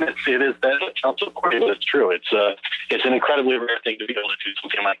what I mean? It is that it sounds so corny, but it's true. It's an incredibly rare thing to be able to do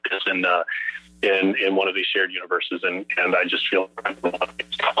something like this in one of these shared universes, and I just feel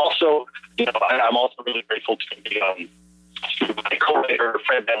also, I'm also really grateful to my co-writer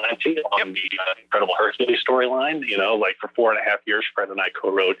Fred Van Lente on the Incredible Hercules storyline. Like for 4.5 years, Fred and I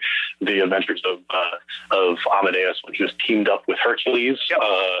co-wrote the adventures of Amadeus when he was teamed up with Hercules,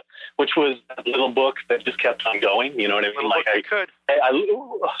 which was a little book that just kept on going. You know what I mean? Like I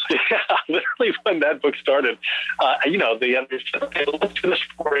literally when that book started, the editors said, okay, let's do this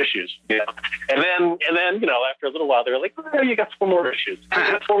for 4 issues. And then after a little while, they were like, oh, you got 4 more issues.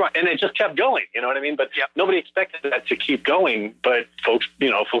 And it just kept going. You know what I mean? But nobody expected that to keep going. But folks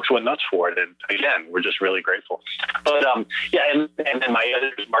went nuts for it. And again, we're just really grateful. But and then my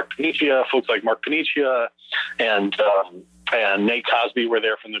editors, Mark Panicia, folks like Mark Panicia and Nate Cosby were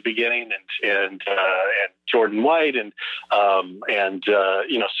there from the beginning, and Jordan White, and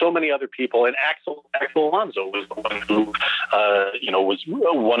so many other people. And Axel Alonso was the one who was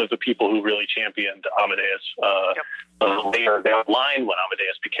one of the people who really championed Amadeus later down the line when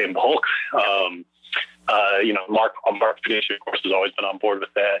Amadeus became the Hulk. Mark Panicia, of course, has always been on board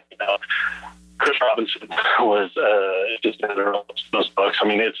with that. Chris Robinson was just editor of those books. I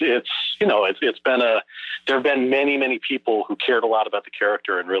mean, it's been there have been many people who cared a lot about the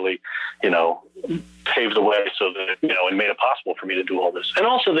character and really, paved the way so that, and made it possible for me to do all this. And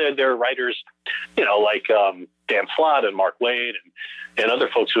also there are writers, like Dan Slott and Mark Waid and other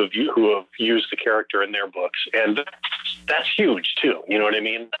folks who have used the character in their books. And that's huge too. You know what I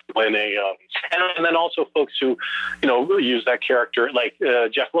mean? When and then also folks who, use that character, like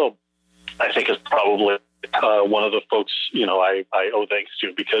Jeff Loeb, I think is probably one of the folks, I owe thanks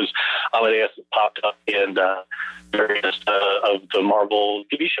to, because Amadeus has popped up in various of the Marvel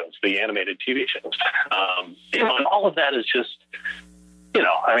TV shows, the animated TV shows. And all of that is just,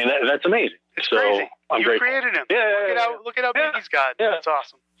 that's amazing. It's so crazy. I'm You grateful. created him. Yeah, Look at how big he's got. Yeah. That's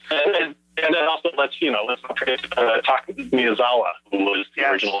awesome. And then also let's not forget Taka Miyazawa, who was the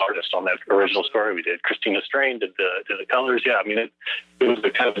original artist on that original story we did. Christina Strain did the colors. Yeah, I mean it was the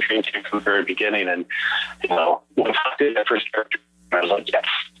kind of a dream team from the very beginning. And when Taka did that first character, I was like, yes,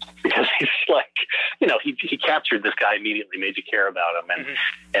 because he's like, he captured this guy immediately, made you care about him,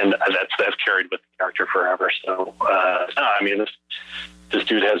 and that's carried with the character forever. So this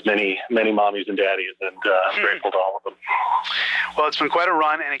dude has many mommies and daddies, and I'm grateful to all of them. Well, it's been quite a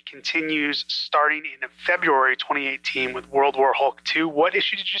run, and it continues starting in February 2018 with World War Hulk 2. What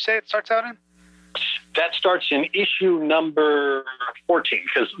issue did you say it starts out in? That starts in issue number 14,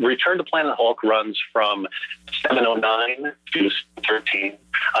 because Return to Planet Hulk runs from 709 to 13.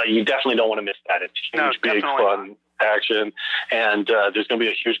 You definitely don't want to miss that. It's huge, big, fun action, and there's going to be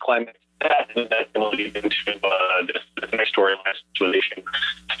a huge climax. That's going to lead into this next storyline with issue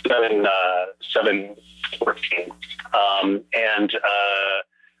 714, and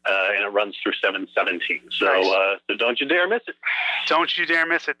it runs through 717. So, nice. So don't you dare miss it. Don't you dare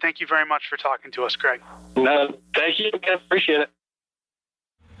miss it. Thank you very much for talking to us, Greg. No, thank you. I appreciate it.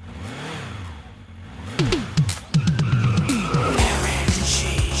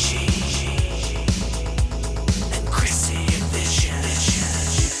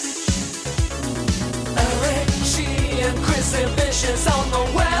 Vicious on the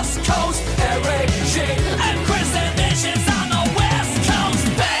West Coast, Eric G and Chris Vicious on the West Coast,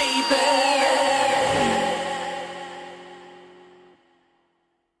 baby.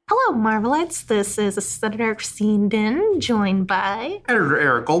 Hello, Marvelites. This is Assistant Editor Christine Din, joined by Editor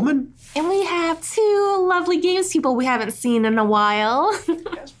Eric Goldman. And we have two lovely games people we haven't seen in a while.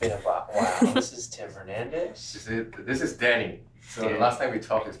 It's been a while. This is Tim Hernandez. This is Danny. So the last time we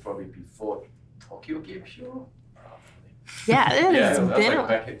talked is probably before Tokyo Game Show. Yeah, it has that was been like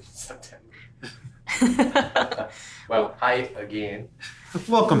back in September. Well, hi again.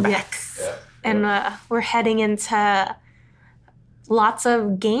 Welcome back. Yes. Yeah. And we're heading into lots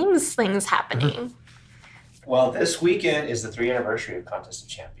of games things happening. Well, this weekend is the 3rd anniversary of Contest of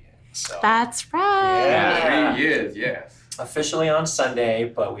Champions. So That's right. Yeah. 3 years, yes. Officially on Sunday,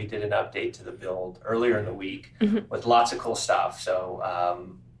 but we did an update to the build earlier in the week with lots of cool stuff. So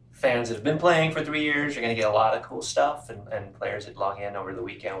fans that have been playing for 3 years are going to get a lot of cool stuff, and players that log in over the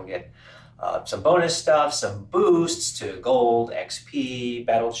weekend will get some bonus stuff, some boosts to gold, XP,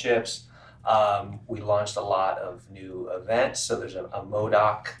 battle chips. We launched a lot of new events. So there's a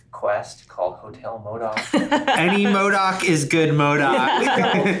MODOK quest called Hotel MODOK. Any MODOK is good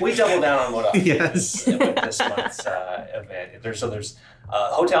MODOK. we double down on MODOK. Yes. With this month's event. There's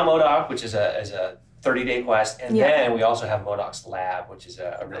Hotel MODOK, which is a 30-day quest, and then we also have MODOK's Lab, which is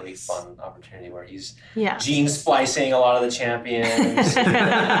a really fun opportunity where he's gene splicing a lot of the champions,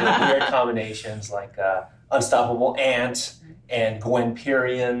 weird combinations like Unstoppable Ant and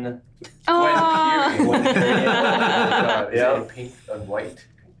Gwenperion. Gwenperion. Yeah, pink and white.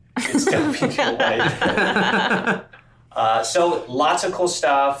 It's still pink and white. So lots of cool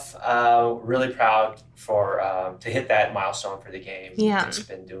stuff. Really proud to hit that milestone for the game. Yeah. It's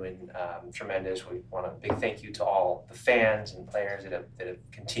been doing tremendous. We want a big thank you to all the fans and players that have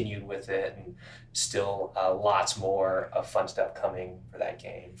continued with it, and still lots more of fun stuff coming for that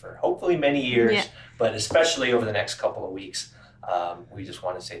game for hopefully many years, but especially over the next couple of weeks. We just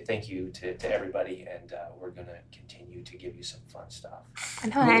want to say thank you to everybody, and we're going to continue to give you some fun stuff. I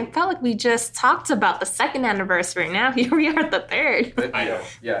know, I felt like we just talked about the 2nd anniversary. Now here we are at the 3rd. I know.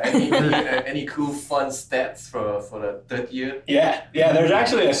 Yeah. Any cool fun stats for the 3rd year? Yeah. There's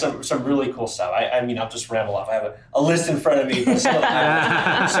actually some really cool stuff. I mean, I'll just ramble off. I have a list in front of me.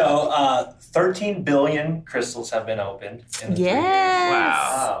 So 13 billion crystals have been opened in the 3 years.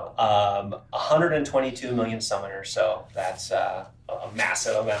 Wow. 122 million summoners. So that's a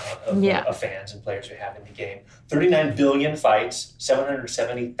massive amount of fans and players we have in the game. 39 billion fights,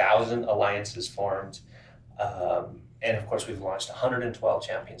 770,000 alliances formed, and of course we've launched 112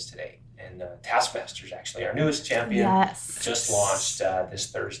 champions today. And Taskmaster's actually our newest champion. Yes. Just launched this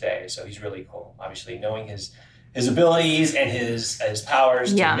Thursday, so he's really cool. Obviously, knowing his abilities and his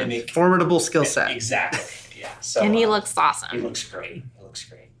powers to mimic formidable skill set. Exactly. Yeah. So and he looks awesome. He looks great.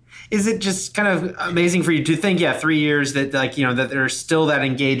 Is it just kind of amazing for you to think, 3 years that that there's still that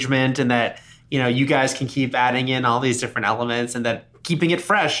engagement and that you guys can keep adding in all these different elements and that keeping it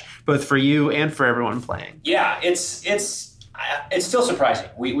fresh both for you and for everyone playing? Yeah, it's still surprising.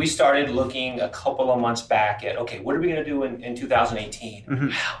 We started looking a couple of months back at, okay, what are we going to do in 2018?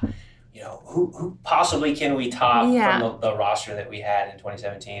 Mm-hmm. Who possibly can we top from the roster that we had in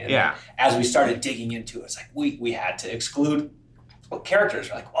 2017? And then as we started digging into it, it's like we had to exclude characters.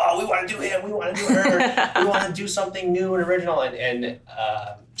 We're like, oh, we want to do him, we want to do her, we want to do something new and original. And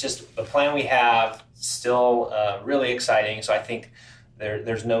just the plan we have still really exciting. So I think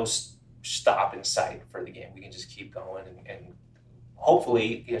there's no stop in sight for the game. We can just keep going and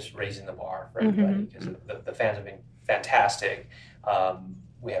hopefully just raising the bar for everybody because the fans have been fantastic.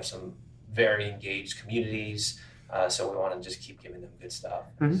 We have some very engaged communities, so we want to just keep giving them good stuff.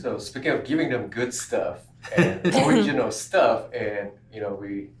 Mm-hmm. So speaking of giving them good stuff and original stuff, and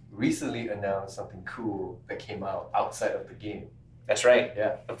we recently announced something cool that came out outside of the game. That's right.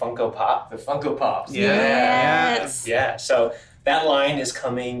 Yeah, the Funko Pop. The Funko Pops. Yeah. So that line is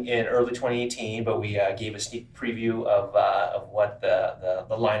coming in early 2018, but we gave a sneak preview of what the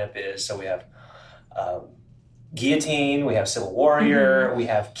lineup is. So we have Guillotine, we have Civil Warrior, we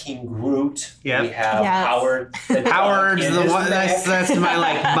have King Groot, we have Howard. Howard's the one that's my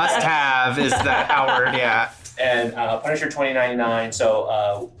must-have is that Howard, and Punisher 2099.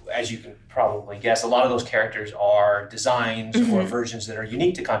 So as you can probably guess, a lot of those characters are designs or versions that are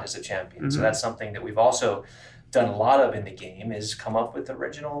unique to Contest of Champions. So that's something that we've also done a lot of in the game is come up with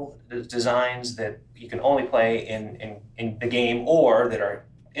original designs that you can only play in the game or that are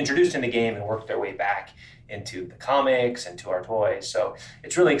introduced in the game and work their way back into the comics and to our toys. So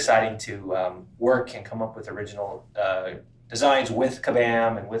it's really exciting to work and come up with original designs with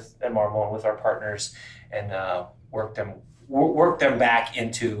Kabam and Marvel and with our partners and work them back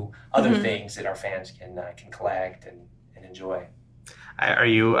into other things that our fans can collect and enjoy. Are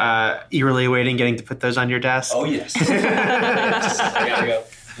you eagerly awaiting getting to put those on your desk? Oh, yes. I gotta go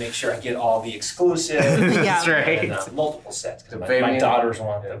make sure I get all the exclusives. That's right. And multiple sets, because my daughters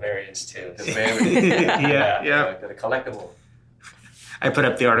want the variants too. The variants. Yeah. The collectible. I put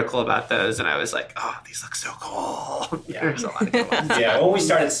up the article about those, and I was like, "Oh, these look so cool." Yeah. There's a lot of good ones. When we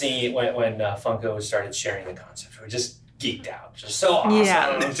started seeing it, when Funko started sharing the concept, we were just geeked out. Just so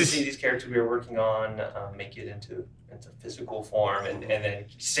awesome to see these characters we were working on make it into physical form, and then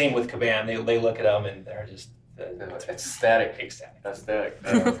same with Kabam. They look at them and they're just ecstatic.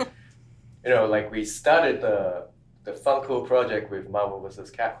 We started the Funko project with Marvel vs.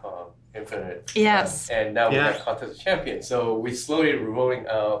 Capcom Infinite. Yes. And now we have Contest of Champions. So we slowly rolling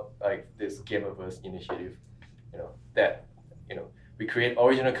out this Gamerverse initiative. We create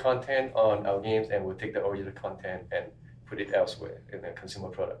original content on our games and we'll take the original content and put it elsewhere in a consumer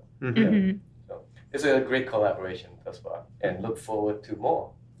product. So it's a great collaboration thus far and look forward to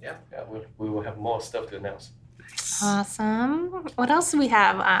more. We will have more stuff to announce. Awesome. What else do we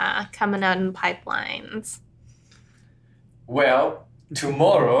have coming out in pipelines? Well,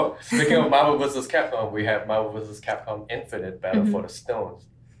 tomorrow, speaking of Marvel vs. Capcom, we have Marvel vs. Capcom Infinite Battle for the Stones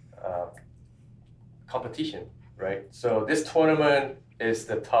competition, right? So this tournament is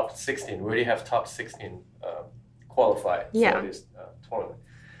the top 16. We already have top 16 qualified for this tournament.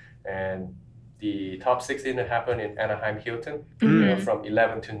 And the top 16 will happen in Anaheim Hilton from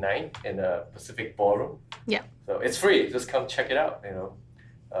 11 to 9 in the Pacific Ballroom. Yeah. So it's free. Just come check it out.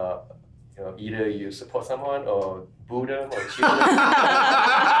 Either you support someone or boo them or cheer them.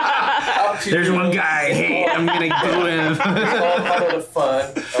 There's one guy I hate. I'm gonna boo him. It's all part of the fun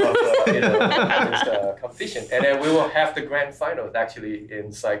of this competition. And then we will have the grand finals actually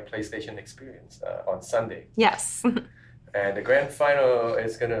inside PlayStation Experience on Sunday. Yes. And the grand final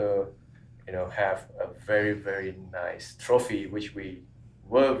is gonna have a very, very nice trophy, which we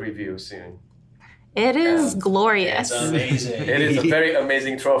will review soon. It is glorious. It's amazing. It is a very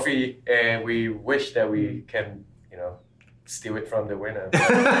amazing trophy, and we wish that we can, steal it from the winner.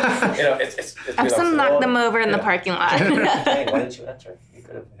 It's Have some knock them over in the parking lot. Hey, why didn't you enter? You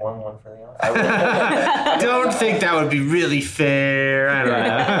could have won one for the honor. Don't think that would be really fair. I don't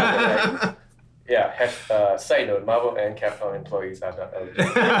know. Side note, Marvel and Capcom employees are not eligible.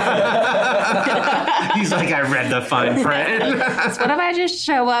 He's like, I read the fine print. So what if I just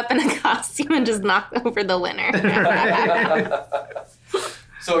show up in a costume and just knock over the winner?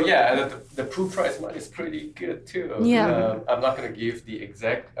 So yeah, the pool prize money is pretty good too. Yeah. I'm not going to give the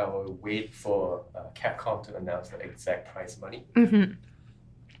exact. I will wait for Capcom to announce the exact prize money. Mm-hmm.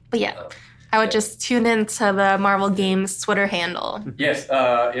 But yeah, I would just tune into the Marvel Games Twitter handle. Yes,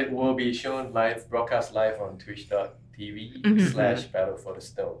 it will be shown live, broadcast live on twitch.tv/Battle for the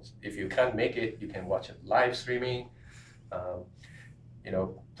Stones. If you can't make it, you can watch it live streaming.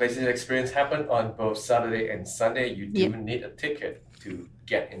 PlayStation Experience happened on both Saturday and Sunday. You do need a ticket to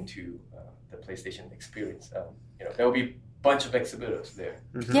get into the PlayStation Experience. There will be a bunch of exhibitors there.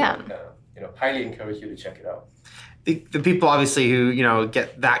 Mm-hmm. Yeah. Highly encourage you to check it out. The people obviously who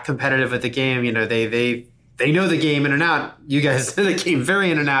get that competitive at the game, they know the game in and out. You guys know the game very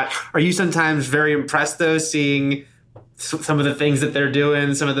in and out. Are you sometimes very impressed though, seeing some of the things that they're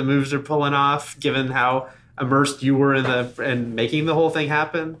doing, some of the moves they're pulling off, given how immersed you were in making the whole thing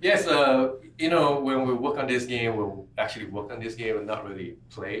happen? Yes, when we work on this game, we'll actually work on this game and not really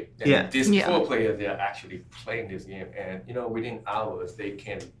play. And these pro players, they are actually playing this game, and within hours they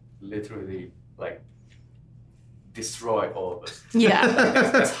can literally destroy all of us. Yeah.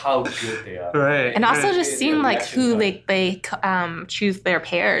 That's how good they are. Right. And also just seeing who they choose their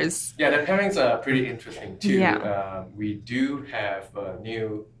pairs. Yeah, the pairings are pretty interesting too. Yeah. We do have a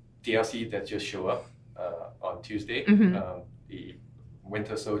new DLC that just showed up on Tuesday. Mm-hmm. The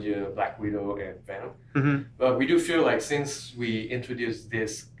Winter Soldier, Black Widow, and Venom. Mm-hmm. But we do feel like since we introduced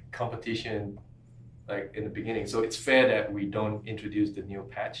this competition in the beginning, so it's fair that we don't introduce the new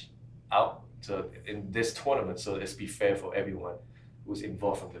patch out in this tournament. So let's be fair for everyone who's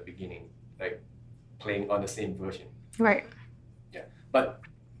involved from the beginning, playing on the same version. Right. Yeah, but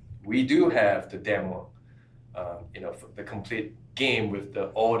we do have the demo, for the complete game with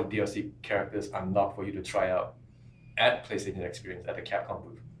all the DLC characters unlocked for you to try out at PlayStation Experience at the Capcom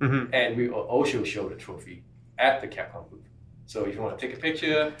booth. Mm-hmm. And we will also show the trophy at the Capcom booth. So if you want to take a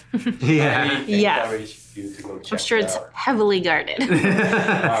picture, I encourage you to go check it out. I'm sure it's heavily guarded.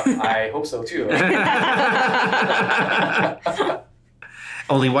 I hope so too.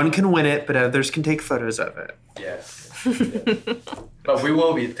 Only one can win it, but others can take photos of it. Yes. But we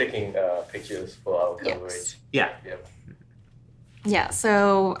will be taking pictures for our coverage. Yeah. Yep. Yeah,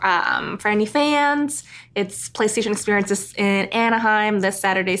 so for any fans, it's PlayStation Experiences in Anaheim this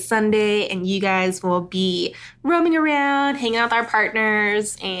Saturday, Sunday, and you guys will be roaming around, hanging out with our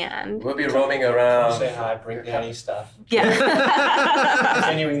partners, and... We'll be roaming around. Say hi, bring Danny stuff. Yeah.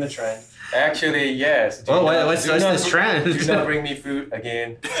 Continuing the trend. Actually, yes. What's this trend? Do not bring me food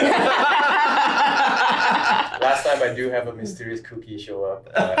again. Last time I do have a mysterious cookie show up,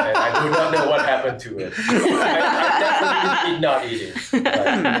 and I do not know what happened to it. I definitely did not eat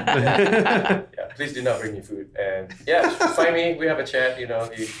it. Please do not bring me food. And find me. We have a chat.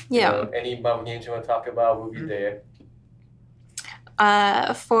 Any Marvel games you want to talk about, we'll be there.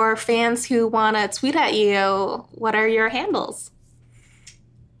 For fans who want to tweet at you, what are your handles?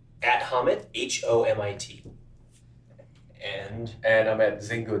 At Homit, HOMIT. And I'm at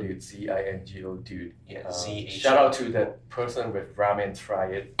Zingo Dude, ZINGO Dude. Yeah, shout out to that person with ramen.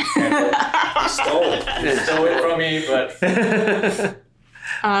 Try it. Stole it. Stole it from me, but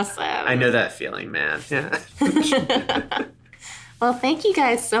awesome. I know that feeling, man. Yeah. Well, thank you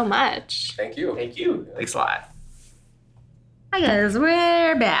guys so much. Thank you. Thank you. Thanks a lot. Hi guys,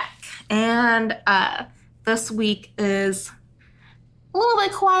 we're back, and this week is a little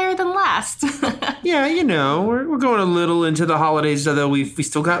bit quieter than last. Yeah, we're going a little into the holidays, although we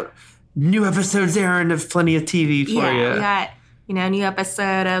still got new episodes there and have plenty of TV for you. We got, new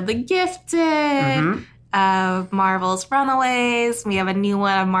episode of The Gifted, of Marvel's Runaways. We have a new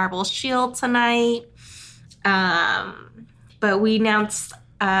one of Marvel's Shield tonight. But we announced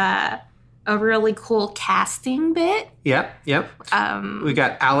a really cool casting bit. Yep. We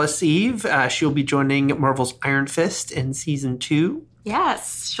got Alice Eve. She'll be joining Marvel's Iron Fist in season 2.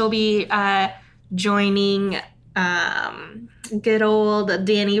 Yes, she'll be joining good old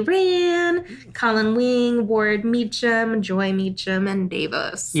Danny Rand, Colin Wing, Ward Meacham, Joy Meacham, and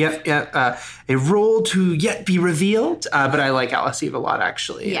Davos. Yep. A role to yet be revealed, but I like Alice Eve a lot,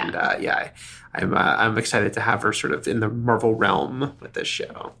 actually. Yeah. And I'm excited to have her sort of in the Marvel realm with this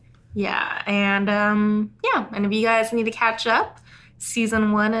show. Yeah, and and if you guys need to catch up,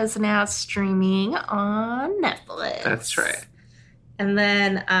 season 1 is now streaming on Netflix. That's right. And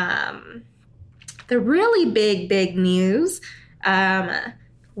then the really big news,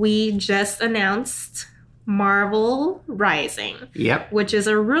 we just announced Marvel Rising. Yep. Which is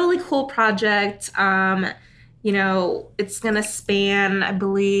a really cool project. It's going to span, I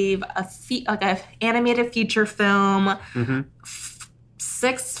believe, an animated feature film,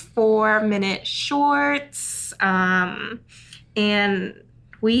 6 4-minute shorts, and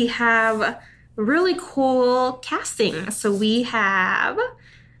we have really cool casting. So we have,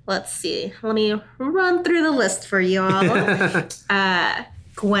 let's see, let me run through the list for y'all.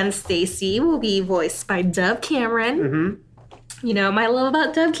 Gwen Stacy will be voiced by Dove Cameron. Mm-hmm. You know my love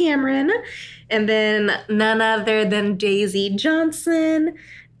about Dove Cameron. And then none other than Daisy Johnson.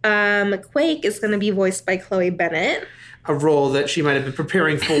 Quake is going to be voiced by Chloe Bennett. A role that she might have been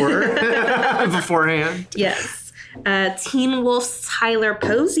preparing for beforehand. Yes. Teen Wolf's Tyler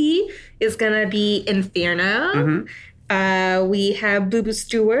Posey is going to be Inferno. Mm-hmm. We have Boo Boo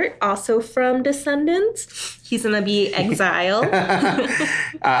Stewart, also from Descendants. He's going to be Exile.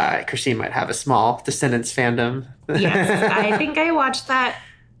 Christine might have a small Descendants fandom. Yes, I think I watched that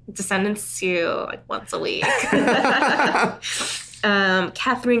Descendants 2 like once a week.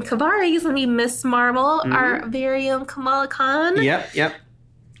 Catherine Kavari is going to be Miss Marvel, our very own Kamala Khan. Yep.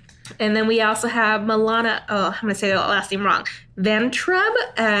 And then we also have Milana, I'm going to say the last name wrong, Van Trub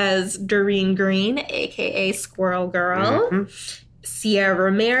as Doreen Green, a.k.a. Squirrel Girl. Mm-hmm. Sierra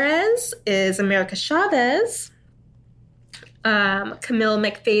Ramirez is America Chavez. Camille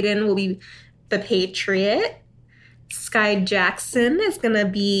McFadden will be the Patriot. Sky Jackson is going to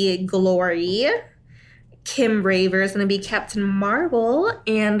be Glory. Kim Raver is going to be Captain Marvel.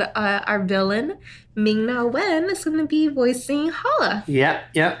 And our villain, Ming-Na Wen, is going to be voicing Hala.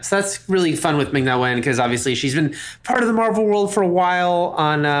 Yep. So that's really fun with Ming-Na Wen because obviously she's been part of the Marvel world for a while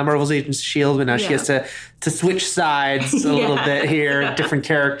on Marvel's Agents of S.H.I.E.L.D., but now she has to switch sides a little bit here. Different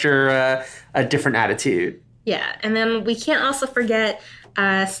character, a different attitude. Yeah, and then we can't also forget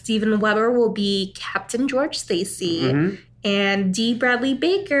Steven Weber will be Captain George Stacy. Mm-hmm. And D. Bradley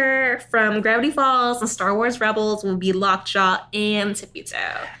Baker from Gravity Falls and Star Wars Rebels will be Lockjaw and Tippy Toe.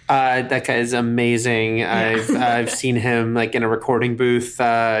 That guy is amazing. Yeah. I've seen him like in a recording booth,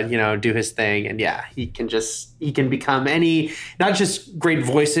 do his thing, and yeah, he can become any, not just great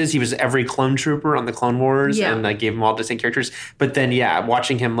voices. He was every clone trooper on the Clone Wars, and I gave him all distinct characters. But then,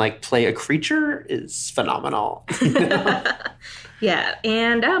 watching him like play a creature is phenomenal. Yeah,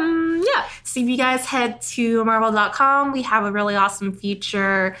 and so if you guys head to Marvel.com, we have a really awesome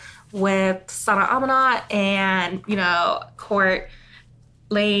feature with Sana Amanat and, Court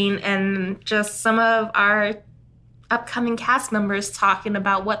Lane and just some of our upcoming cast members talking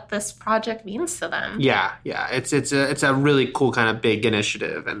about what this project means to them. Yeah, it's a really cool kind of big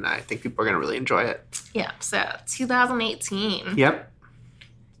initiative, and I think people are going to really enjoy it. Yeah, so 2018. Yep.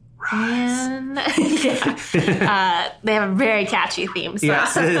 And they have a very catchy theme song.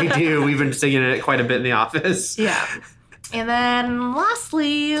 Yes, they do. We've been singing it quite a bit in the office. Yeah. And then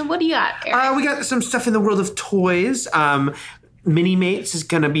lastly, what do you got, Eric? We got some stuff in the world of toys. Mini-Mates is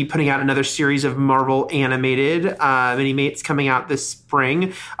going to be putting out another series of Marvel animated Mini-Mates coming out this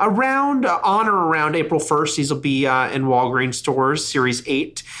spring. On or around April 1st, these will be in Walgreens stores, Series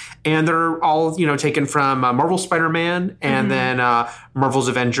 8. And they're all, taken from Marvel Spider-Man and then Marvel's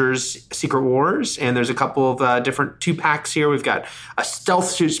Avengers Secret Wars. And there's a couple of different 2-packs here. We've got a Stealth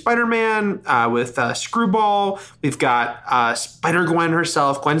Suit Spider-Man with Screwball. We've got Spider-Gwen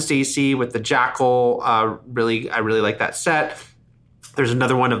herself, Gwen Stacy with the Jackal. I really like that set. There's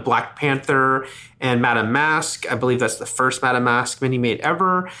another one of Black Panther and Madame Mask. I believe that's the first Madame Mask mini-mate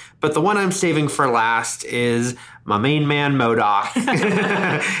ever. But the one I'm saving for last is my main man, MODOK.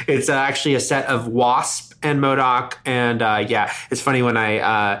 It's actually a set of Wasp and MODOK. And it's funny when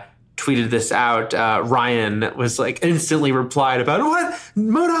I tweeted this out, Ryan was like instantly replied about, what?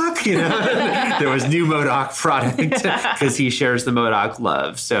 MODOK? There was new MODOK product because he shares the MODOK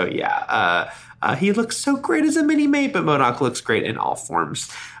love. So he looks so great as a mini-mate, but MODOK looks great in all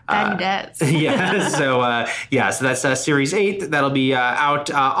forms. That does. So that's Series 8. That'll be out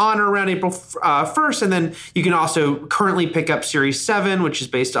on or around April 1st. And then you can also currently pick up Series 7, which is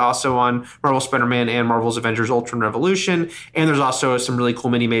based also on Marvel Spider-Man and Marvel's Avengers Ultron Revolution. And there's also some really cool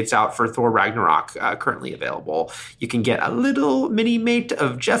mini-mates out for Thor Ragnarok currently available. You can get a little mini-mate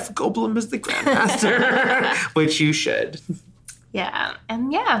of Jeff Goldblum as the Grandmaster, which you should. Yeah.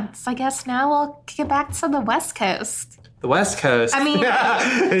 And so I guess now we'll kick it back to the West Coast. The West Coast. I mean,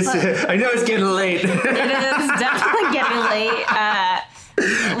 I know it's getting late. It is definitely getting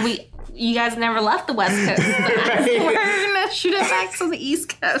late. You guys never left the West Coast. Right. We're going to shoot it back to the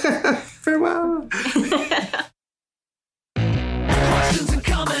East Coast. Farewell. Questions and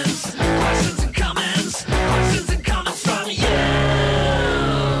comments. Questions and comments. Questions and comments from you.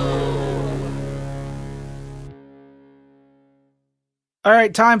 All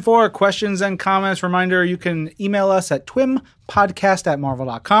right, time for questions and comments. Reminder, you can email us at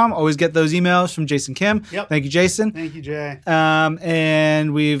twimpodcast@marvel.com. Always get those emails from Jason Kim. Yep. Thank you, Jason. Thank you, Jay.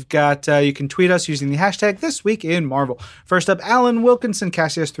 And we've got, you can tweet us using the hashtag This Week in Marvel. First up, Alan Wilkinson,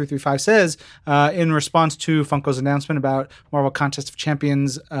 Cassius335 says, in response to Funko's announcement about Marvel Contest of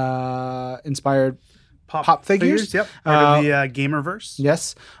Champions inspired pop figures. Yep. Part of the Gamerverse.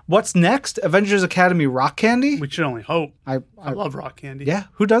 Yes. What's next? Avengers Academy rock candy? We should only hope. I love rock candy. Yeah.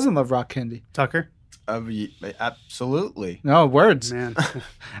 Who doesn't love rock candy? Tucker? Absolutely. No, words. Man.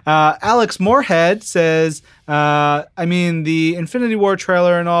 Alex Moorhead says, the Infinity War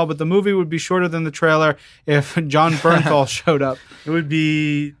trailer and all, but the movie would be shorter than the trailer if John Bernthal showed up. It would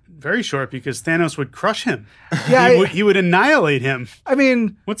be very short because Thanos would crush him. Yeah, he would annihilate him. I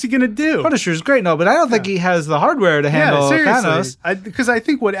mean, what's he going to do? Punisher's great, no, but I don't think he has the hardware to handle Thanos. Because I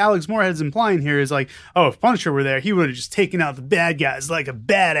think what Alex Moorhead's implying here is like, oh, if Punisher were there, he would have just taken out the bad guys like a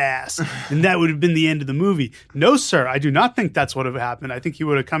badass, and that would have been the end of the movie. No, sir, I do not think that's what would have happened. I think he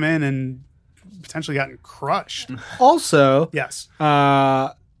would have come in and potentially gotten crushed. Also, yes,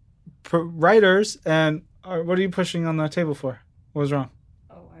 writers and what are you pushing on the table for? What was wrong?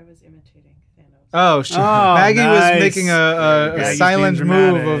 Oh, Maggie was making a silent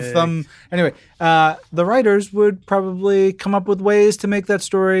move of thumb. Anyway, the writers would probably come up with ways to make that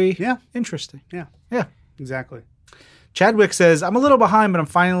story interesting. Yeah, exactly. Chadwick says, I'm a little behind, but I'm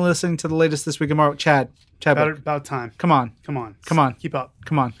finally listening to the latest This Week in Marvel. Chadwick. About time. Come on. Come on. Keep up.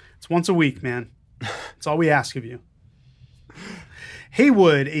 Come on. It's once a week, man. That's all we ask of you.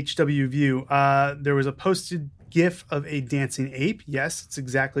 Haywood, HW View. There was a posted GIF of a dancing ape. Yes, it's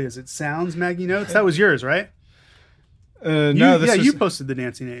exactly as it sounds. Maggie notes. That was yours, right? You posted the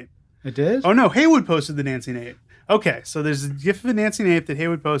dancing ape. I did? Oh no, Haywood posted the dancing ape. Okay, so there's a GIF of a dancing ape that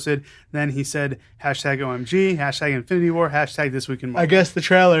Haywood posted. Then he said #OMG, #Infinity War, #This Week in Marvel. I guess the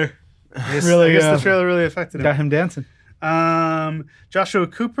trailer the trailer really affected him. Got him dancing. Joshua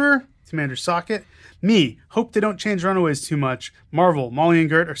Cooper, Commander Socket. Me, hope they don't change Runaways too much. Marvel, Molly and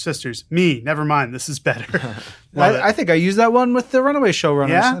Gert are sisters. Me, never mind, this is better. I think I used that one with the Runaway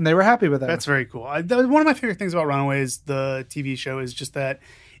showrunners, and they were happy with that. That's very cool. One of my favorite things about Runaways, the TV show, is just that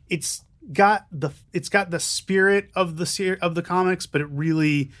it's got the spirit of the comics, but it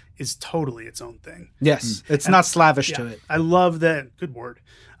really is totally its own thing. Yes, it's not slavish to it. I love that. Good word.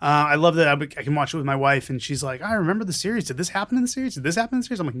 I love that I can watch it with my wife, and she's like, I remember the series. Did this happen in the series? Did this happen in the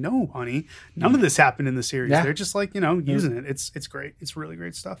series? I'm like, no, honey. None of this happened in the series. Yeah. They're just like, using it. It's great. It's really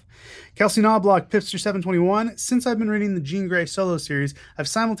great stuff. Kelsey Knobloch, Pipster721. Since I've been reading the Jean Grey solo series, I've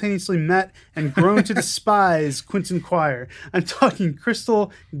simultaneously met and grown to despise Quentin Quire. I'm talking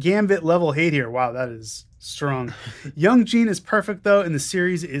Crystal Gambit level hate here. Wow, that is strong. Young Jean is perfect, though, and the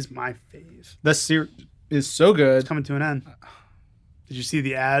series is my fave. The series is so good. It's coming to an end. Did you see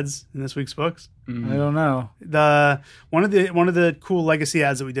the ads in this week's books? I don't know. One of the cool legacy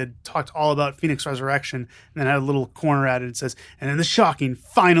ads that we did talked all about Phoenix Resurrection, and then had a little corner at it. It says, and in the shocking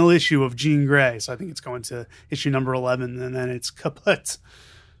final issue of Jean Grey. So I think it's going to issue number 11, and then it's kaput.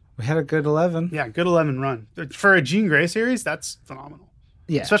 We had a good 11. Yeah, good 11 run for a Jean Grey series. That's phenomenal.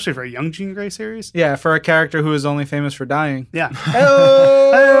 Yeah, especially for a young Jean Grey series. Yeah, for a character who is only famous for dying. Yeah.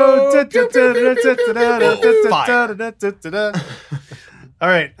 All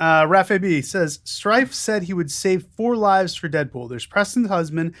right. Raph AB says, Strife said he would save 4 lives for Deadpool. There's Preston's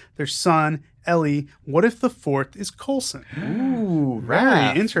husband, their son, Ellie. What if the 4th is Coulson? Ooh,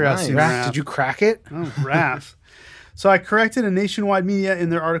 very interesting. Raph, did you crack it? Oh, Raph. So I corrected a Nationwide Media in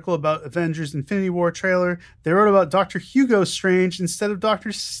their article about Avengers Infinity War trailer. They wrote about Dr. Hugo Strange instead of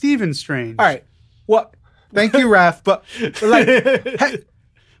Dr. Stephen Strange. All right. Well, thank you, Raph. But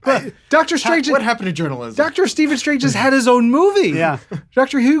Dr. Strange... What happened to journalism? Dr. Stephen Strange has had his own movie. Yeah.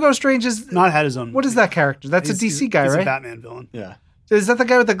 Dr. Hugo Strange has... Not had his own movie. What is that character? That's a DC guy, he's right? He's a Batman villain. Yeah. Is that the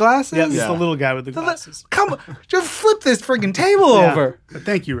guy with the glasses? Yeah, he's the little guy with the glasses. Come on. Just flip this friggin' table over. But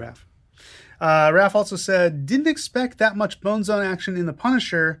thank you, Raph. Raph also said, didn't expect that much Bone Zone action in The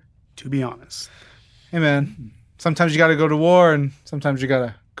Punisher, to be honest. Hey, man. Sometimes you got to go to war, and sometimes you got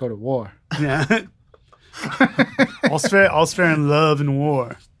to go to war. Yeah. all's fair in love and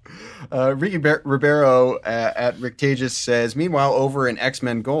war. Ricky Ribeiro at Rictagus says, meanwhile, over in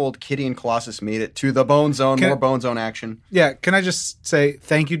X-Men Gold, Kitty and Colossus made it to the Bone Zone. More Bone Zone action. Yeah, can I just say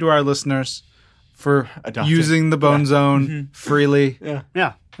thank you to our listeners for using the Bone Zone freely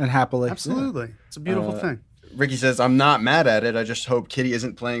and happily. Absolutely. Yeah. It's a beautiful thing. Ricky says, I'm not mad at it. I just hope Kitty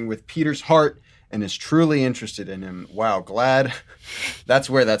isn't playing with Peter's heart and is truly interested in him. Wow, glad. That's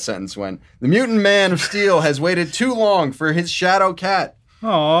where that sentence went. The mutant man of steel has waited too long for his shadow cat.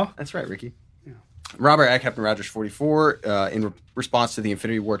 Aw. That's right, Ricky. Yeah. Robert at Captain Rogers 44, in response to the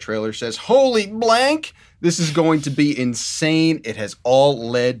Infinity War trailer, says, "Holy blank! This is going to be insane. It has all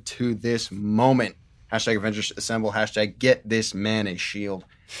led to this moment. Hashtag Avengers Assemble. Hashtag get this man a shield."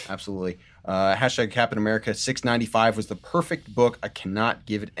 Absolutely. Hashtag Captain America 695 was the perfect book. I cannot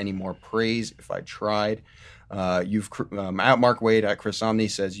give it any more praise if I tried. At Mark Wade at Chris Omni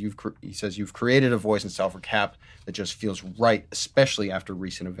says you've created a voice and style for Cap that just feels right, especially after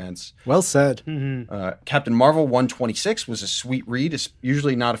recent events. Well said. Captain Marvel 126 was a sweet read. It's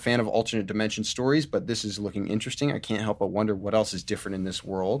usually not a fan of alternate dimension stories, but this is looking interesting. I can't help but wonder what else is different in this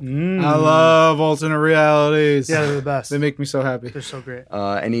world. I love alternate realities. Yeah, they're the best. They make me so happy. They're so great.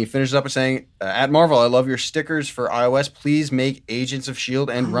 And he finishes up by saying, at Marvel, I love your stickers for iOS. Please make Agents of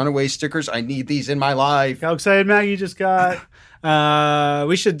S.H.I.E.L.D. and Runaway stickers. I need these in my life. How excited Maggie just got.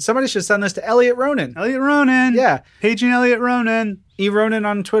 Somebody should send this to Elliot Ronan. Elliot Ronan. Yeah. Paging Elliot Ronan. E. Ronan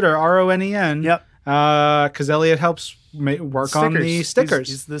on Twitter, RONEN. Yep. Because Elliot helps work on the stickers.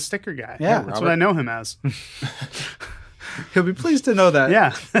 He's the sticker guy. Yeah. That's what I know him as. He'll be pleased to know that.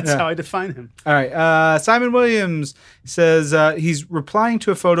 Yeah, that's how I define him. All right. Simon Williams says he's replying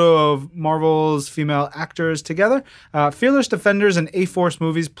to a photo of Marvel's female actors together. Fearless Defenders and A-Force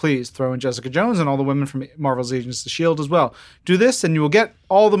movies, please. Throw in Jessica Jones and all the women from Marvel's Agents of S.H.I.E.L.D. as well. Do this and you will get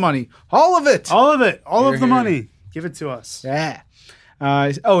all the money. All of it. All of it. All of the money. Give it to us. Yeah.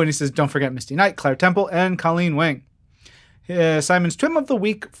 And he says, don't forget Misty Knight, Claire Temple, and Colleen Wing. Simon's Twim of the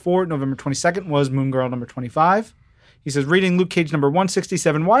Week for November 22nd was Moon Girl number 25. He says, reading Luke Cage number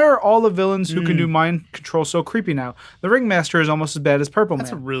 167, why are all the villains who can do mind control so creepy now? The Ringmaster is almost as bad as Purple Man.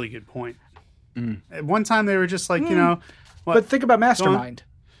 That's a really good point. At one time, they were just like, what? But think about Mastermind.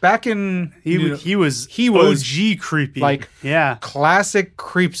 Back in... He was OG creepy. Like, classic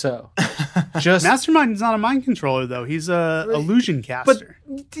creepso. Just Mastermind is not a mind controller, though. He's a illusion caster.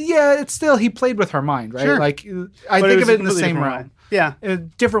 But, yeah, it's still... He played with her mind, right? Sure. Like, I think of it in the same realm. Realm. Yeah. In a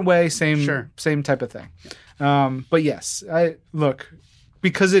different way, same type of thing. But yes,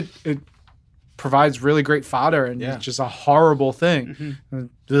 because it provides really great fodder and it's just a horrible thing.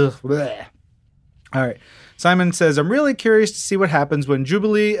 Ugh, all right. Simon says, I'm really curious to see what happens when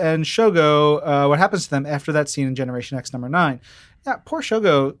Jubilee and Shogo, what happens to them after that scene in Generation X number 9. Yeah, poor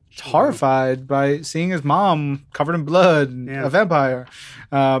Shogo, horrified by seeing his mom covered in blood and a vampire.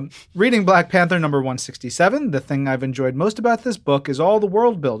 Reading Black Panther number 167, the thing I've enjoyed most about this book is all the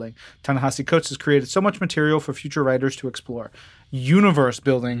world building. Ta-Nehisi Coates has created so much material for future writers to explore. Universe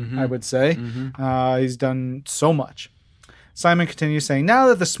building, I would say. He's done so much. Simon continues saying, now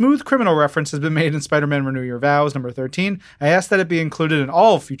that the smooth criminal reference has been made in Spider-Man Renew Your Vows number 13, I ask that it be included in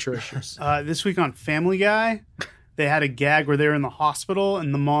all future issues. This week on Family Guy, they had a gag where they were in the hospital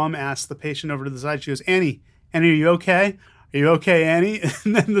and the mom asked the patient over to the side, she goes, Annie, are you okay? Are you okay, Annie?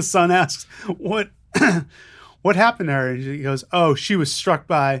 And then the son asks, what happened to her? And she goes, she was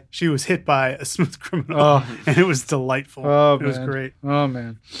hit by a smooth criminal. And it was delightful. It was great. Oh,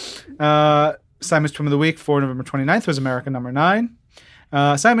 man. Simon's Twin of the Week for November 29th was America number 9.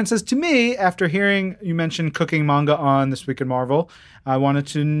 Simon says, to me, after hearing you mention cooking manga on This Week in Marvel, I wanted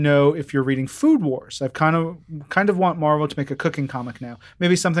to know if you're reading Food Wars. I've kind of want Marvel to make a cooking comic now.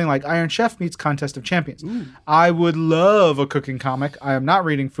 Maybe something like Iron Chef meets Contest of Champions. Ooh. I would love a cooking comic. I am not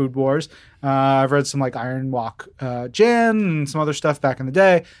reading Food Wars. I've read some like Iron Walk Jan and some other stuff back in the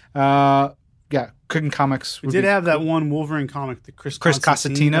day. Cooking comics. We did have that one Wolverine comic that Chris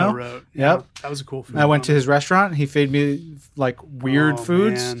Cosentino wrote. Yep. That was a cool film. I went to his restaurant. He fed me like weird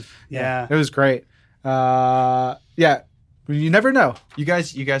foods. Man. Yeah. It was great. You never know. You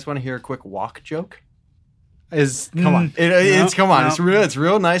guys want to hear a quick walk joke? Come on. It's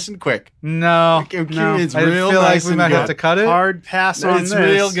real nice and quick. No. It's I real feel nice like we might have to cut it. Hard pass on it's this.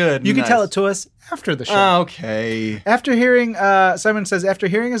 Real good. You can tell it to us after the show. Okay. After hearing, Simon says, after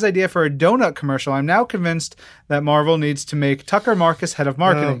hearing his idea for a donut commercial, I'm now convinced that Marvel needs to make Tucker Marcus head of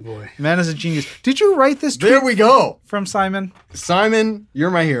marketing. Oh, boy. The man is a genius. Did you write this tweet? There we go. From Simon? Simon,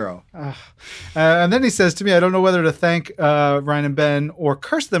 you're my hero. And then he says to me, I don't know whether to thank Ryan and Ben or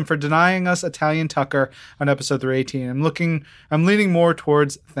curse them for denying us Italian Tucker on episode 318. I'm leaning more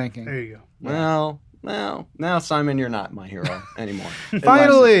towards thanking. There you go. Well, now Simon, you're not my hero anymore.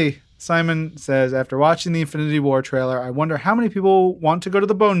 Finally, Simon says, after watching the Infinity War trailer, I wonder how many people want to go to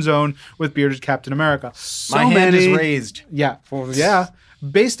the Bone Zone with bearded Captain America. My hand is raised. Yeah.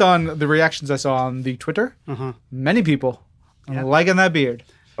 Based on the reactions I saw on the Twitter, many people liking that beard.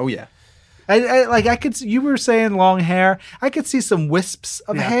 Oh, yeah. I could. You were saying long hair. I could see some wisps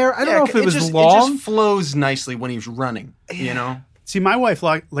of hair. I don't know if it was long. It just flows nicely when he's running. You know. See, my wife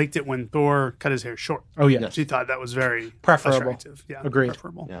liked it when Thor cut his hair short. Oh yeah, she thought that was very preferable. attractive. Yeah, agreed.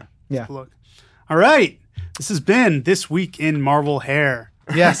 Preferable. Yeah. Look. All right. This has been This Week in Marvel Hair.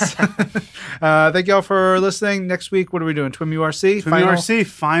 Yes. Thank y'all for listening. Next week, what are we doing? Twim URC? URC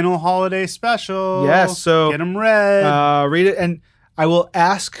final holiday special. Yes. So get them read. Read it. And I will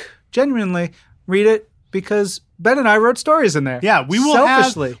ask, genuinely, read it because Ben and I wrote stories in there. Yeah, we will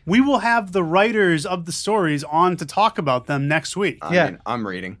selfishly. We will have the writers of the stories on to talk about them next week. I mean, I'm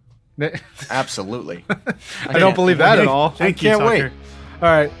reading. Absolutely. I don't believe that at all. Thank I you, can't wait. Tucker. All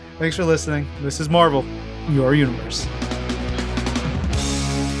right. Thanks for listening. This is Marvel, your universe.